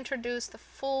 Completely introduce the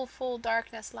full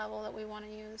darkness level that we want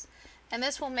to use. And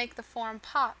this will make the form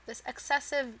pop. This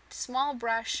excessive small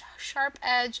brush, sharp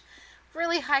edge,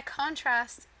 really high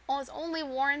contrast is only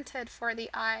warranted for the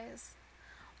eyes.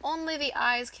 Only the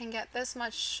eyes can get this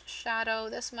much shadow,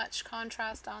 this much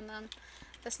contrast on them,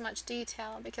 this much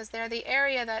detail, because they're the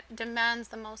area that demands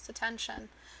the most attention.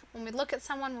 When we look at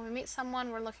someone, when we meet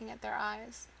someone, we're looking at their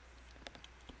eyes.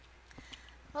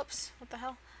 Whoops, what the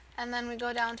hell? And then we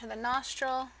go down to the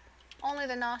nostril. Only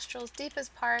the nostril's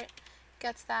deepest part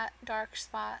gets that dark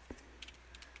spot.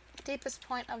 Deepest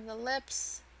point of the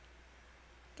lips,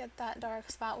 get that dark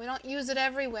spot. We don't use it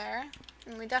everywhere,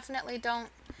 and we definitely don't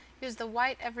use the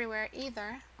white everywhere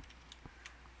either.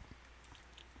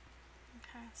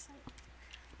 Okay, so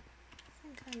I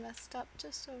think I messed up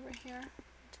just over here.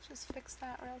 To just fix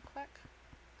that real quick.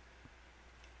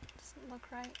 Doesn't look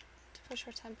right. To push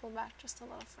her temple back just a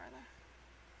little further.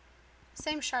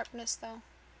 Same sharpness though.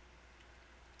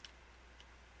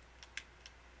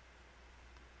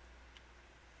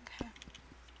 Okay.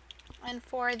 And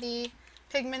for the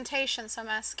pigmentation, so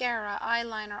mascara,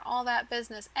 eyeliner, all that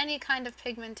business, any kind of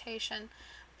pigmentation,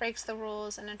 breaks the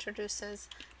rules and introduces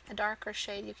a darker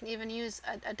shade. You can even use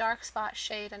a dark spot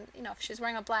shade, and you know, if she's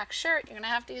wearing a black shirt, you're going to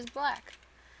have to use black.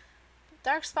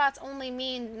 Dark spots only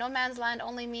mean, no man's land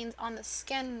only means on the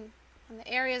skin, on the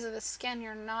areas of the skin.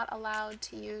 You're not allowed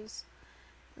to use,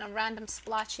 you know, random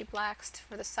splotchy blacks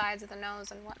for the sides of the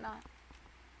nose and whatnot.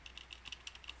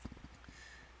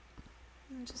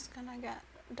 I'm just going to get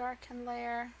darken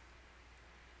layer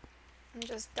and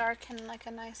just darken like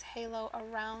a nice halo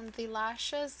around the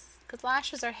lashes, because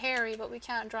lashes are hairy, but we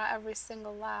can't draw every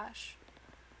single lash.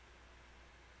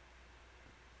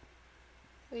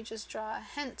 We just draw a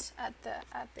hint at the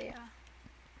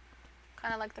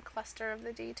kind of like the cluster of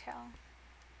the detail.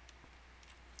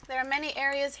 There are many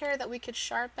areas here that we could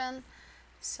sharpen.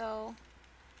 So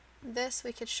this,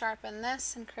 we could sharpen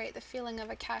this and create the feeling of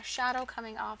a cast shadow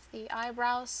coming off the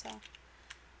eyebrows. So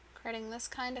creating this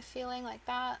kind of feeling like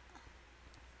that,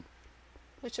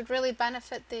 which would really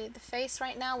benefit the face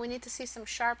right now. We need to see some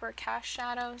sharper cast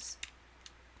shadows.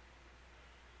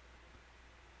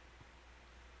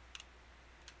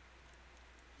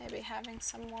 Maybe having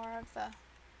some more of the,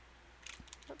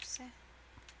 oopsie,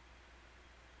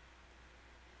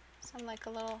 some like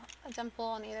a dimple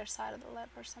on either side of the lip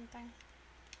or something.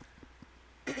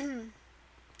 And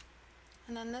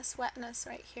then this wetness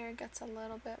right here gets a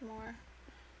little bit more.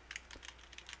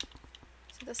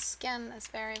 So the skin is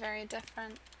very, very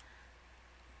different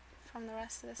from the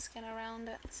rest of the skin around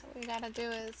it. So what we gotta do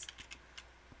is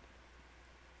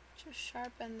just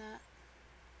sharpen that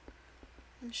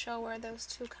and show where those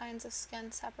two kinds of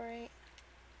skin separate.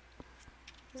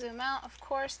 Zoom out, of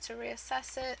course, to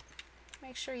reassess it.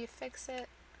 Make sure you fix it.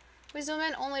 We zoom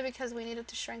in only because we needed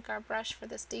to shrink our brush for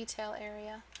this detail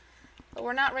area. But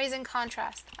we're not raising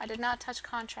contrast. I did not touch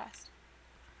contrast.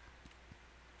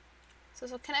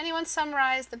 So can anyone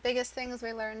summarize the biggest things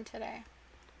we learned today?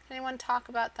 Can anyone talk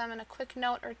about them in a quick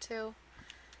note or two?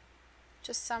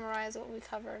 Just summarize what we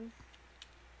covered.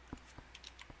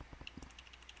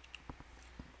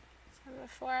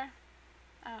 Before,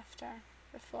 after,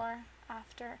 before,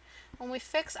 after. When we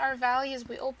fix our values,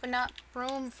 we open up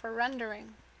room for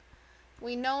rendering.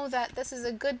 We know that this is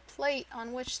a good plate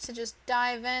on which to just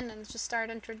dive in and just start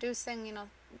introducing, you know,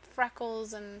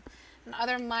 freckles and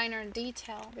other minor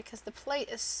detail, because the plate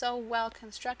is so well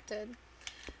constructed.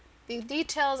 The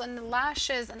details and the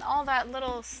lashes and all that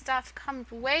little stuff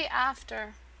comes way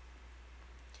after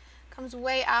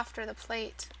the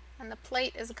plate. And the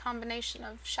plate is a combination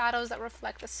of shadows that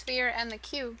reflect the sphere and the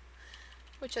cube,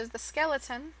 which is the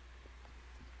skeleton.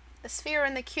 The sphere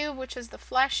and the cube, which is the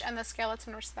flesh and the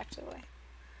skeleton, respectively,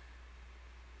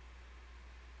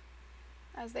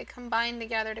 as they combine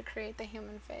together to create the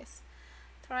human face.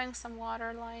 Throwing some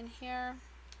waterline here.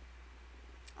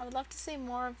 I would love to see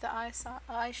more of the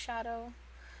eyeshadow.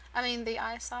 I mean the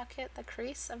eye socket, the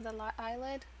crease of the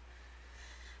eyelid.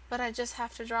 But I just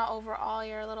have to draw over all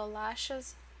your little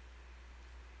lashes.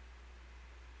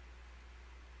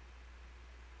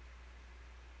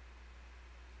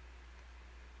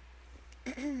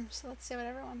 So let's see what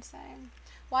everyone's saying.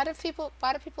 Why do people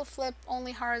flip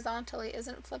only horizontally?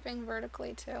 Isn't flipping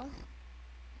vertically too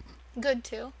good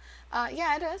too?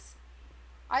 Yeah, it is.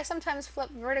 I sometimes flip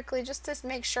vertically just to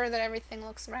make sure that everything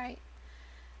looks right.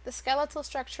 The skeletal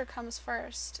structure comes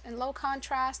first. In low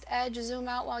contrast, edge, zoom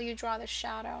out while you draw the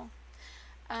shadow.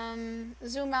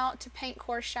 Zoom out to paint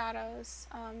coarse shadows.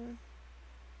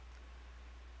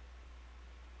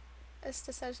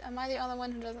 Ista says, am I the only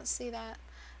one who doesn't see that?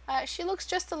 She looks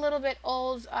just a little bit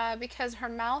old because her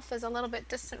mouth is a little bit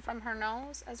distant from her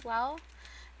nose as well.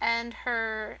 And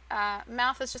her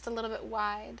mouth is just a little bit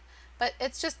wide. But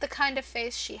it's just the kind of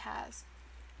face she has.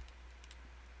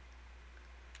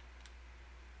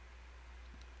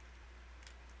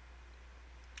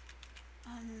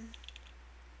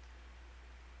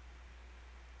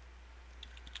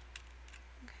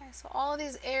 Okay, so all of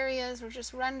these areas were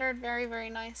just rendered very, very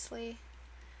nicely.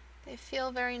 They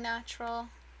feel very natural.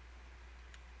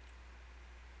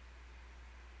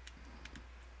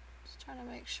 Just trying to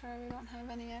make sure we don't have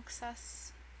any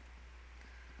excess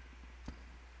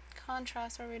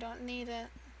contrast where we don't need it.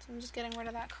 So I'm just getting rid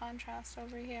of that contrast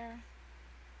over here.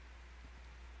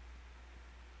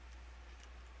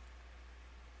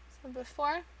 So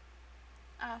before,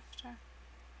 after,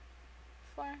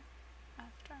 before,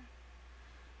 after.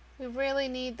 We really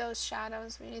need those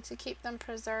shadows. We need to keep them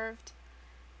preserved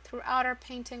throughout our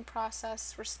painting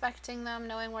process, respecting them,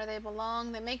 knowing where they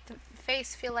belong. They make the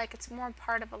face feel like it's more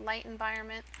part of a light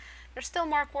environment. There's still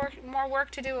more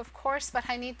work to do, of course, but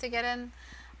I need to get in,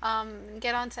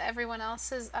 get on to everyone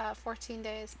else's 14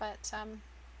 days. But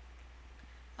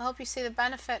I hope you see the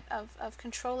benefit of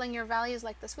controlling your values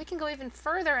like this. We can go even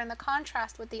further in the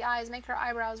contrast with the eyes, make her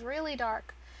eyebrows really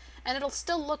dark, and it'll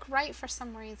still look right for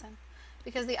some reason.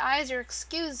 Because the eyes, you're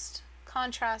excused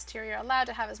contrast here. You're allowed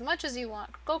to have as much as you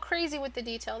want. Go crazy with the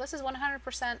detail. This is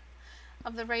 100%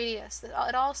 of the radius.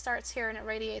 It all starts here and it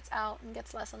radiates out and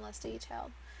gets less and less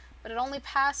detailed. But it only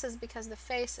passes because the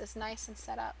face is nice and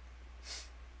set up.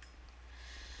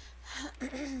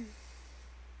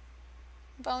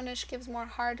 Bonish gives more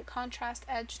hard contrast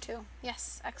edge too.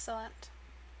 Yes, excellent.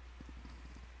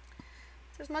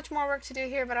 There's much more work to do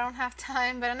here, but I don't have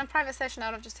time. But in a private session, I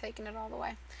would have just taken it all the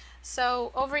way.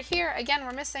 So over here, again,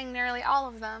 we're missing nearly all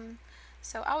of them.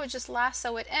 So I would just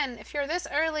lasso it in. If you're this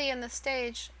early in the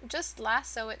stage, just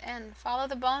lasso it in. Follow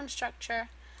the bone structure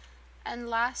and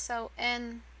lasso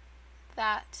in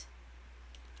that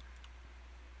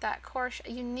course.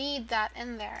 You need that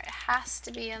in there. It has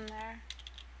to be in there.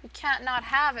 You can't not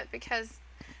have it because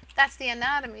that's the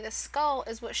anatomy. The skull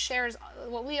is what shares,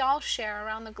 what we all share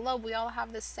around the globe. We all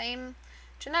have the same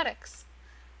genetics.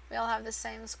 We all have the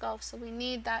same skull, so we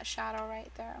need that shadow right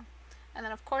there. And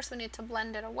then of course we need to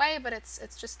blend it away, but it's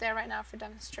just there right now for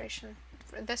demonstration.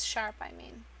 For this sharp, I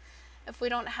mean. If we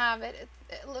don't have it,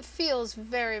 it feels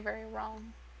very, very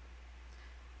wrong.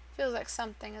 It feels like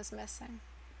something is missing.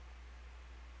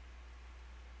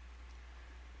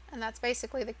 And that's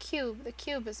basically the cube. The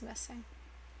cube is missing.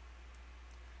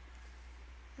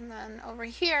 And then over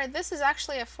here, this is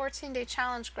actually a 14-day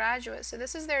challenge graduate. So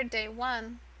this is their day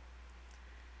 1.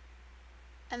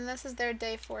 And this is their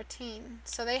day 14.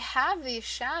 So they have these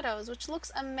shadows, which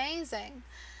looks amazing.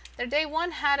 Their day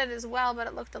 1 had it as well, but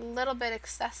it looked a little bit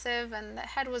excessive, and the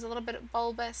head was a little bit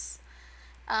bulbous.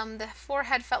 The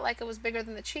forehead felt like it was bigger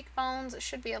than the cheekbones. It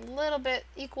should be a little bit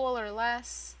equal or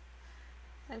less.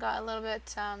 It got a little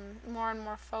bit more and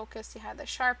more focused. You had the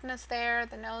sharpness there.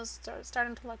 The nose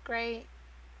starting to look great.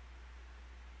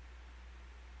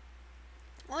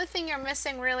 The only thing you're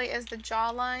missing really is the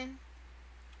jawline.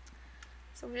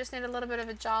 So we just need a little bit of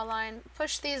a jawline.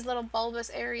 Push these little bulbous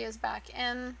areas back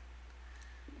in.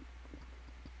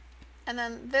 And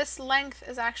then this length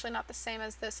is actually not the same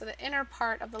as this. So the inner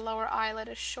part of the lower eyelid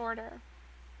is shorter.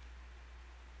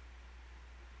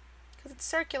 Because it's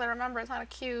circular, remember, it's not a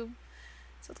cube.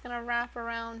 So it's going to wrap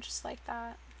around just like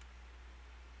that.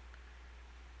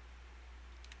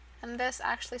 And this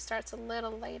actually starts a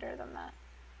little later than that.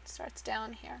 It starts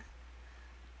down here.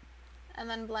 And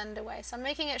then blend away. So I'm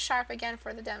making it sharp again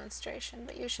for the demonstration,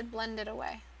 but you should blend it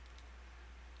away.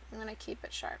 I'm going to keep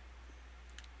it sharp.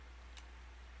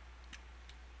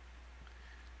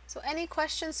 So any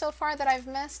questions so far that I've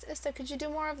missed? Ista, could you do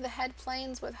more of the head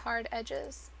planes with hard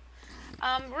edges?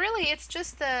 Really, it's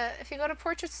just if you go to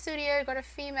Portrait Studio, you go to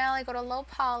Female, you go to Low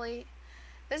Poly,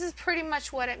 this is pretty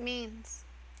much what it means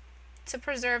to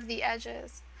preserve the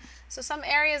edges. So some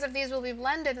areas of these will be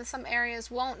blended and some areas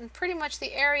won't, and pretty much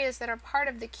the areas that are part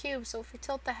of the cube, so if we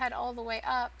tilt the head all the way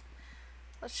up,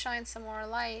 let's shine some more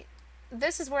light.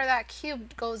 This is where that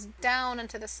cube goes down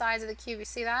into the sides of the cube, you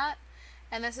see that?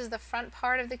 And this is the front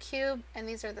part of the cube, and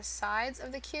these are the sides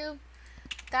of the cube.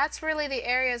 That's really the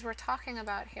areas we're talking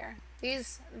about here.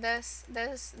 This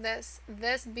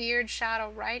beard shadow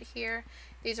right here,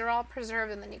 these are all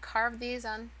preserved, and then you carve these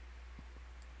on.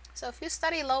 So if you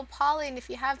study low poly, and if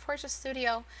you have Portrait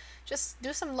Studio, just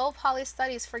do some low poly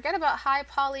studies. Forget about high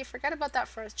poly, forget about that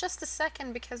for just a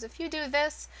second, because if you do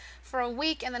this for a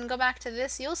week and then go back to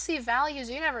this, you'll see values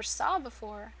you never saw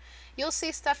before. You'll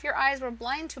see stuff your eyes were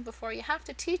blind to before. You have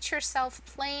to teach yourself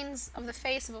planes of the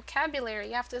face vocabulary.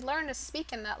 You have to learn to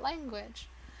speak in that language.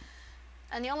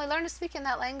 And you only learn to speak in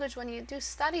that language when you do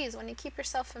studies, when you keep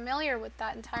yourself familiar with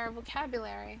that entire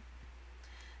vocabulary.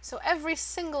 So every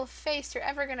single face you're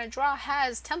ever going to draw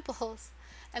has temples.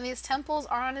 And these temples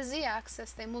are on a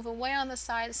z-axis. They move away on the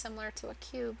side similar to a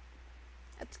cube.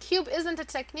 A cube isn't a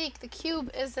technique. The cube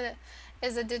is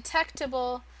a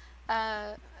detectable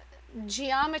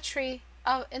geometry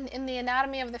in the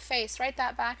anatomy of the face. Write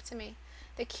that back to me.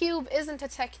 The cube isn't a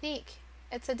technique.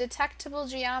 It's a detectable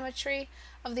geometry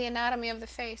of the anatomy of the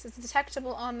face. It's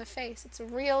detectable on the face. It's a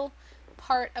real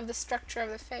part of the structure of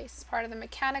the face. It's part of the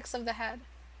mechanics of the head.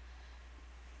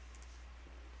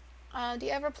 Do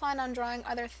you ever plan on drawing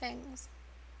other things?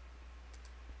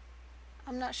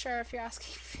 I'm not sure if you're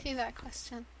asking me that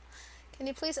question. Can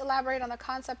you please elaborate on the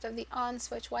concept of the on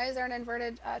switch? Why is there an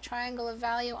inverted triangle of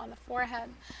value on the forehead?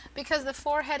 Because the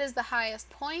forehead is the highest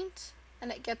point, and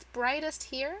it gets brightest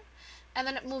here, and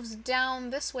then it moves down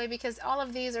this way because all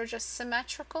of these are just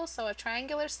symmetrical, so a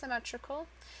triangular is symmetrical.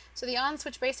 So the on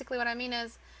switch, basically what I mean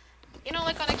is, you know,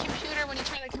 like on a computer, when you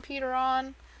turn the computer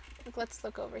on, like, let's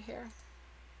look over here.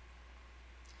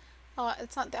 Oh,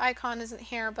 it's not, the icon isn't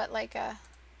here, but like a,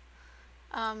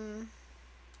 I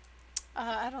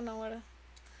don't know what a,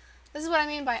 this is what I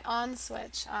mean by on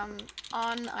switch,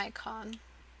 on icon.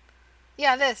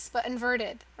 Yeah, this, but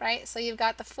inverted, right? So you've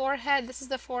got the forehead, this is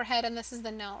the forehead, and this is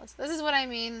the nose. This is what I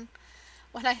mean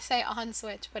when I say on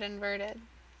switch, but inverted,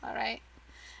 all right?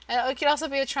 And it could also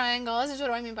be a triangle. This is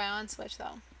what I mean by on switch,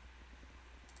 though.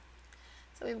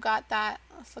 So we've got that.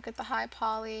 Let's look at the high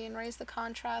poly and raise the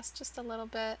contrast just a little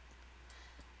bit.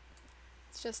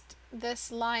 It's just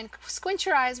this line. Squint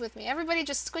your eyes with me. Everybody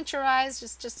just squint your eyes.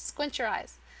 Just squint your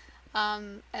eyes.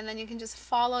 And then you can just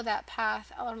follow that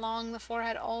path along the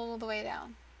forehead all the way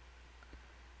down.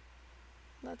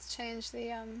 Let's change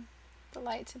the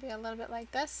light to be a little bit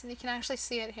like this, and you can actually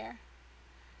see it here.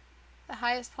 The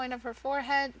highest point of her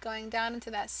forehead going down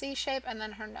into that C shape, and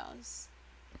then her nose.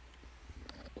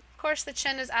 Of course, the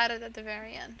chin is added at the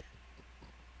very end.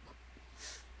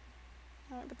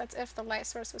 Alright, but that's if the light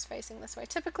source was facing this way.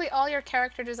 Typically, all your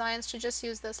character designs should just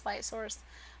use this light source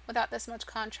without this much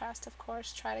contrast, of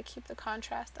course. Try to keep the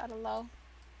contrast at a low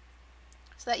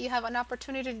so that you have an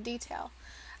opportunity to detail.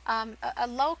 A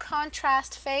low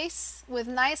contrast face with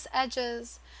nice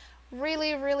edges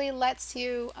really lets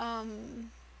you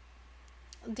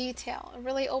detail. It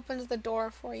really opens the door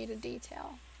for you to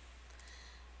detail.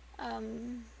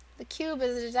 The cube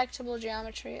is a detectable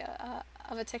geometry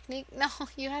of a technique. No,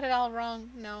 you had it all wrong.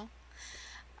 No.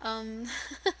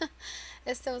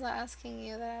 Ista was not asking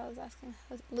you that I was asking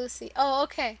Lucy. Oh,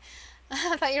 okay.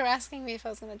 I thought you were asking me if I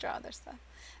was going to draw other stuff.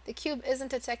 The cube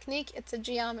isn't a technique, it's a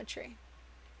geometry.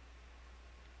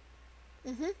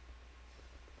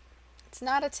 It's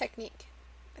not a technique.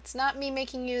 It's not me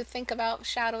making you think about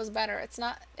shadows better. It's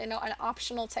not, an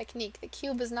optional technique. The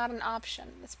cube is not an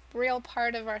option. It's a real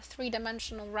part of our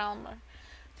three-dimensional realm, or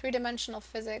three-dimensional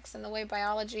physics, and the way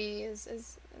biology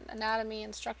is anatomy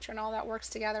and structure and all that works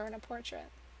together in a portrait.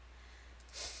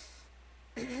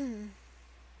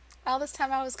 All this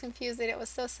time I was confused that it was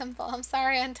so simple. I'm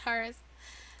sorry, Antares.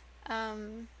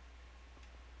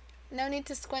 No need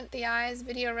to squint the eyes.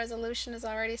 Video resolution is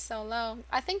already so low.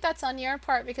 I think that's on your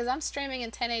part because I'm streaming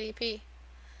in 1080p.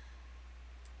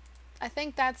 I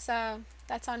think that's on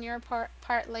your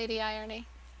part, Lady Irony.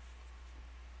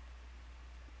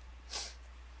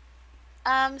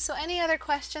 So any other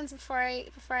questions before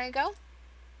I go?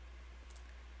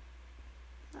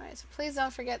 Alright, so please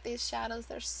don't forget these shadows.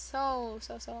 They're so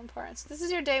important. So this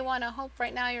is your day one. I hope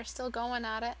right now you're still going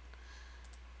at it.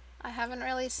 I haven't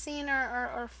really seen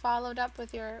or followed up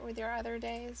with your other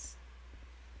days.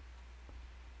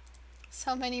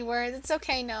 So many words. It's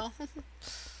okay, no.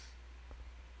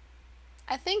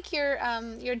 I think your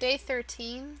day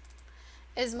 13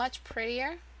 is much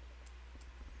prettier.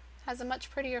 Has a much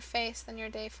prettier face than your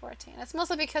day 14. That's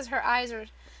mostly because her eyes are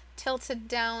tilted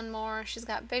down more. She's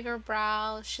got bigger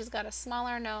brows. She's got a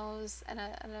smaller nose and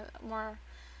a more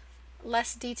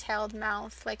less detailed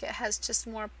mouth. Like it has just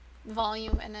more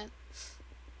volume in it.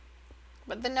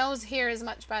 But the nose here is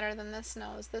much better than this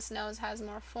nose. This nose has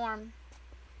more form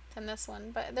than this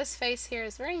one. But this face here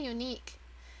is very unique.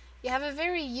 You have a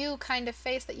very you kind of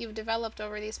face that you've developed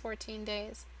over these 14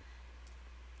 days.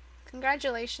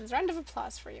 Congratulations. Round of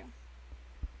applause for you.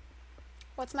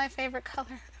 What's my favorite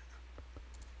color?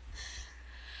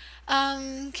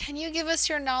 Can you give us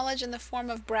your knowledge in the form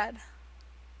of bread?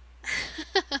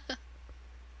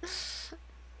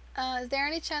 Is there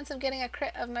any chance of getting a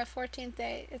crit of my 14th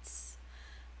day?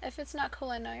 If it's not cool,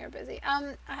 I know you're busy.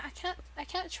 I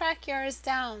can't track yours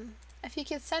down. If you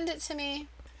could send it to me,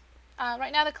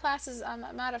 right now the class is,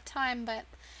 I'm out of time, but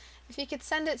if you could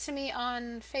send it to me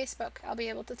on Facebook, I'll be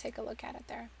able to take a look at it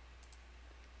there.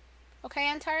 Okay,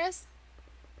 Antares?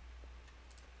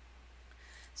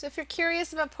 So if you're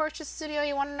curious about Portrait Studio,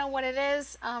 you want to know what it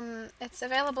is, it's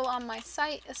available on my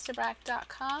site,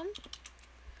 istebrak.com.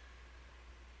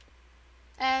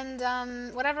 And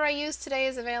whatever I use today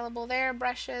is available there.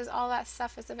 Brushes, all that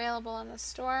stuff is available in the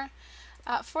store.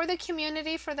 For the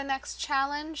community, for the next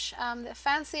challenge, the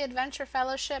Fancy Adventure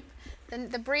Fellowship,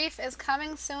 the brief is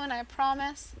coming soon, I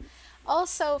promise.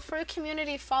 Also, for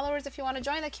community followers, if you want to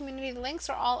join the community, the links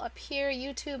are all up here.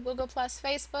 YouTube, Google+,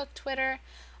 Facebook, Twitter.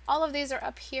 All of these are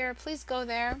up here. Please go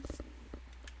there.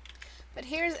 But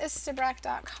here's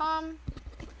istebrak.com.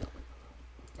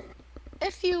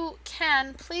 If you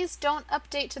can, please don't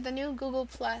update to the new Google+.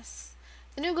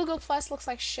 The new Google+ looks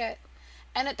like shit.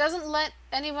 And it doesn't let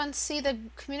anyone see the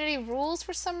community rules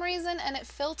for some reason, and it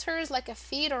filters like a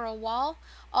feed or a wall.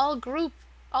 All group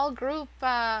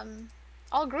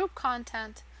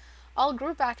content, all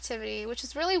group activity, which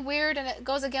is really weird, and it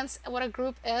goes against what a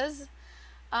group is,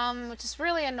 which is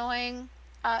really annoying.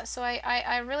 So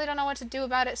I really don't know what to do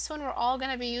about it. Soon we're all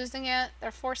going to be using it.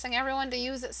 They're forcing everyone to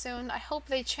use it soon. I hope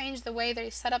they change the way they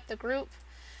set up the group.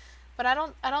 But I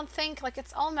don't think, like,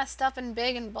 it's all messed up and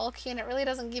big and bulky, and it really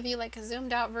doesn't give you like a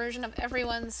zoomed out version of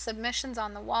everyone's submissions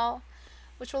on the wall,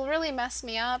 which will really mess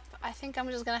me up. I think I'm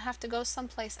just gonna have to go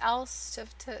someplace else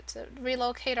to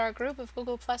relocate our group if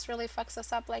Google Plus really fucks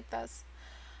us up like this.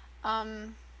 I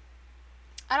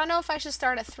don't know if I should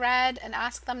start a thread and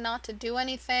ask them not to do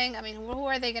anything. I mean, who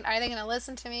are they gonna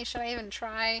listen to me? Should I even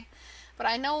try? But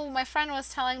I know my friend was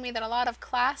telling me that a lot of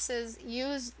classes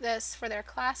use this for their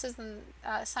classes and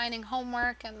assigning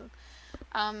homework and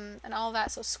all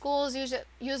that. So schools use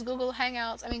Google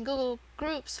Hangouts. I mean Google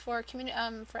Groups for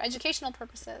for educational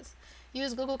purposes.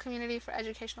 Use Google Community for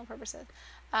educational purposes.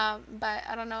 But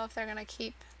I don't know if they're gonna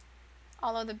keep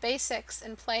all of the basics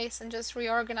in place and just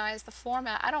reorganize the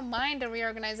format. I don't mind a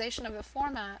reorganization of the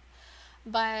format,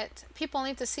 but people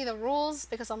need to see the rules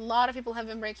because a lot of people have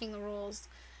been breaking the rules.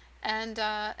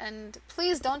 And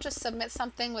please don't just submit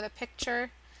something with a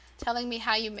picture telling me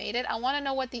how you made it. I want to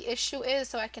know what the issue is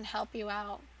so I can help you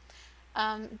out.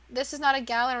 This is not a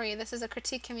gallery, this is a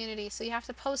critique community, so you have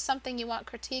to post something you want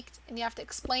critiqued and you have to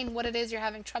explain what it is you're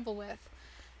having trouble with.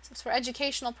 So it's for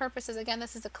educational purposes. Again,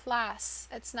 this is a class.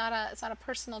 It's not a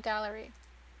personal gallery.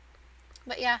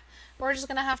 But yeah, we're just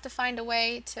gonna have to find a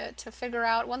way to figure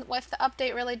out if the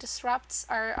update really disrupts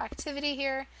our activity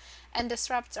here and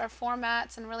disrupts our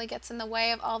formats and really gets in the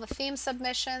way of all the theme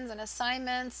submissions and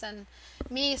assignments and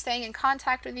me staying in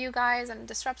contact with you guys and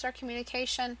disrupts our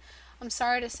communication. I'm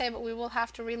sorry to say, but we will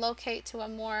have to relocate to a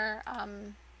more, a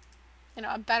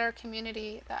better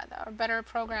community, a better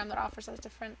program that offers us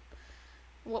different,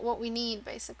 what we need,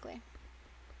 basically.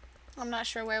 I'm not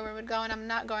sure where we would go, and I'm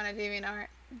not going to DeviantArt.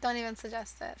 Don't even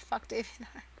suggest it. Fuck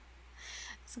DeviantArt.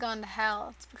 It's gone to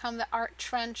hell. It's become the art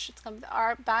trench. It's become the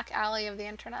art back alley of the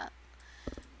internet.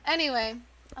 Anyway,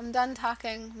 I'm done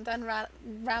talking. I'm done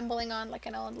rambling on like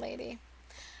an old lady.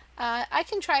 I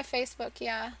can try Facebook,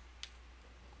 yeah.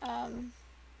 I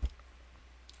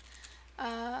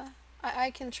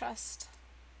can trust.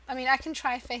 I mean, I can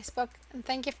try Facebook, and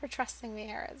thank you for trusting me,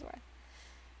 Arizworth.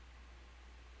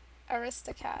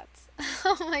 Aristocats.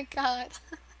 Oh my god.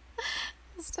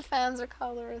 The fans are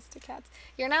called Aristocats.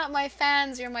 You're not my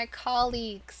fans, you're my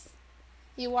colleagues.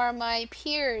 You are my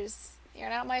peers. You're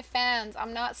not my fans.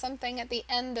 I'm not something at the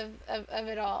end of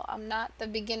it all. I'm not the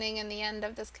beginning and the end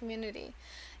of this community.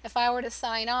 If I were to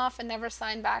sign off and never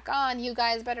sign back on, you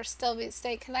guys better still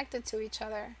stay connected to each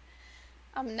other.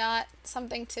 I'm not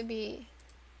something to be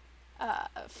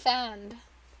fanned.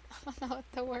 I don't know what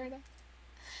the word is.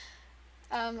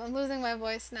 I'm losing my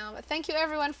voice now, but thank you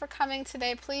everyone for coming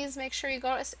today. Please make sure you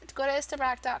go to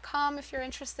istebrak.com if you're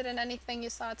interested in anything you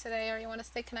saw today or you want to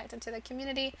stay connected to the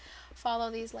community.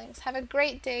 Follow these links. Have a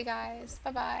great day, guys.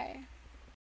 Bye-bye.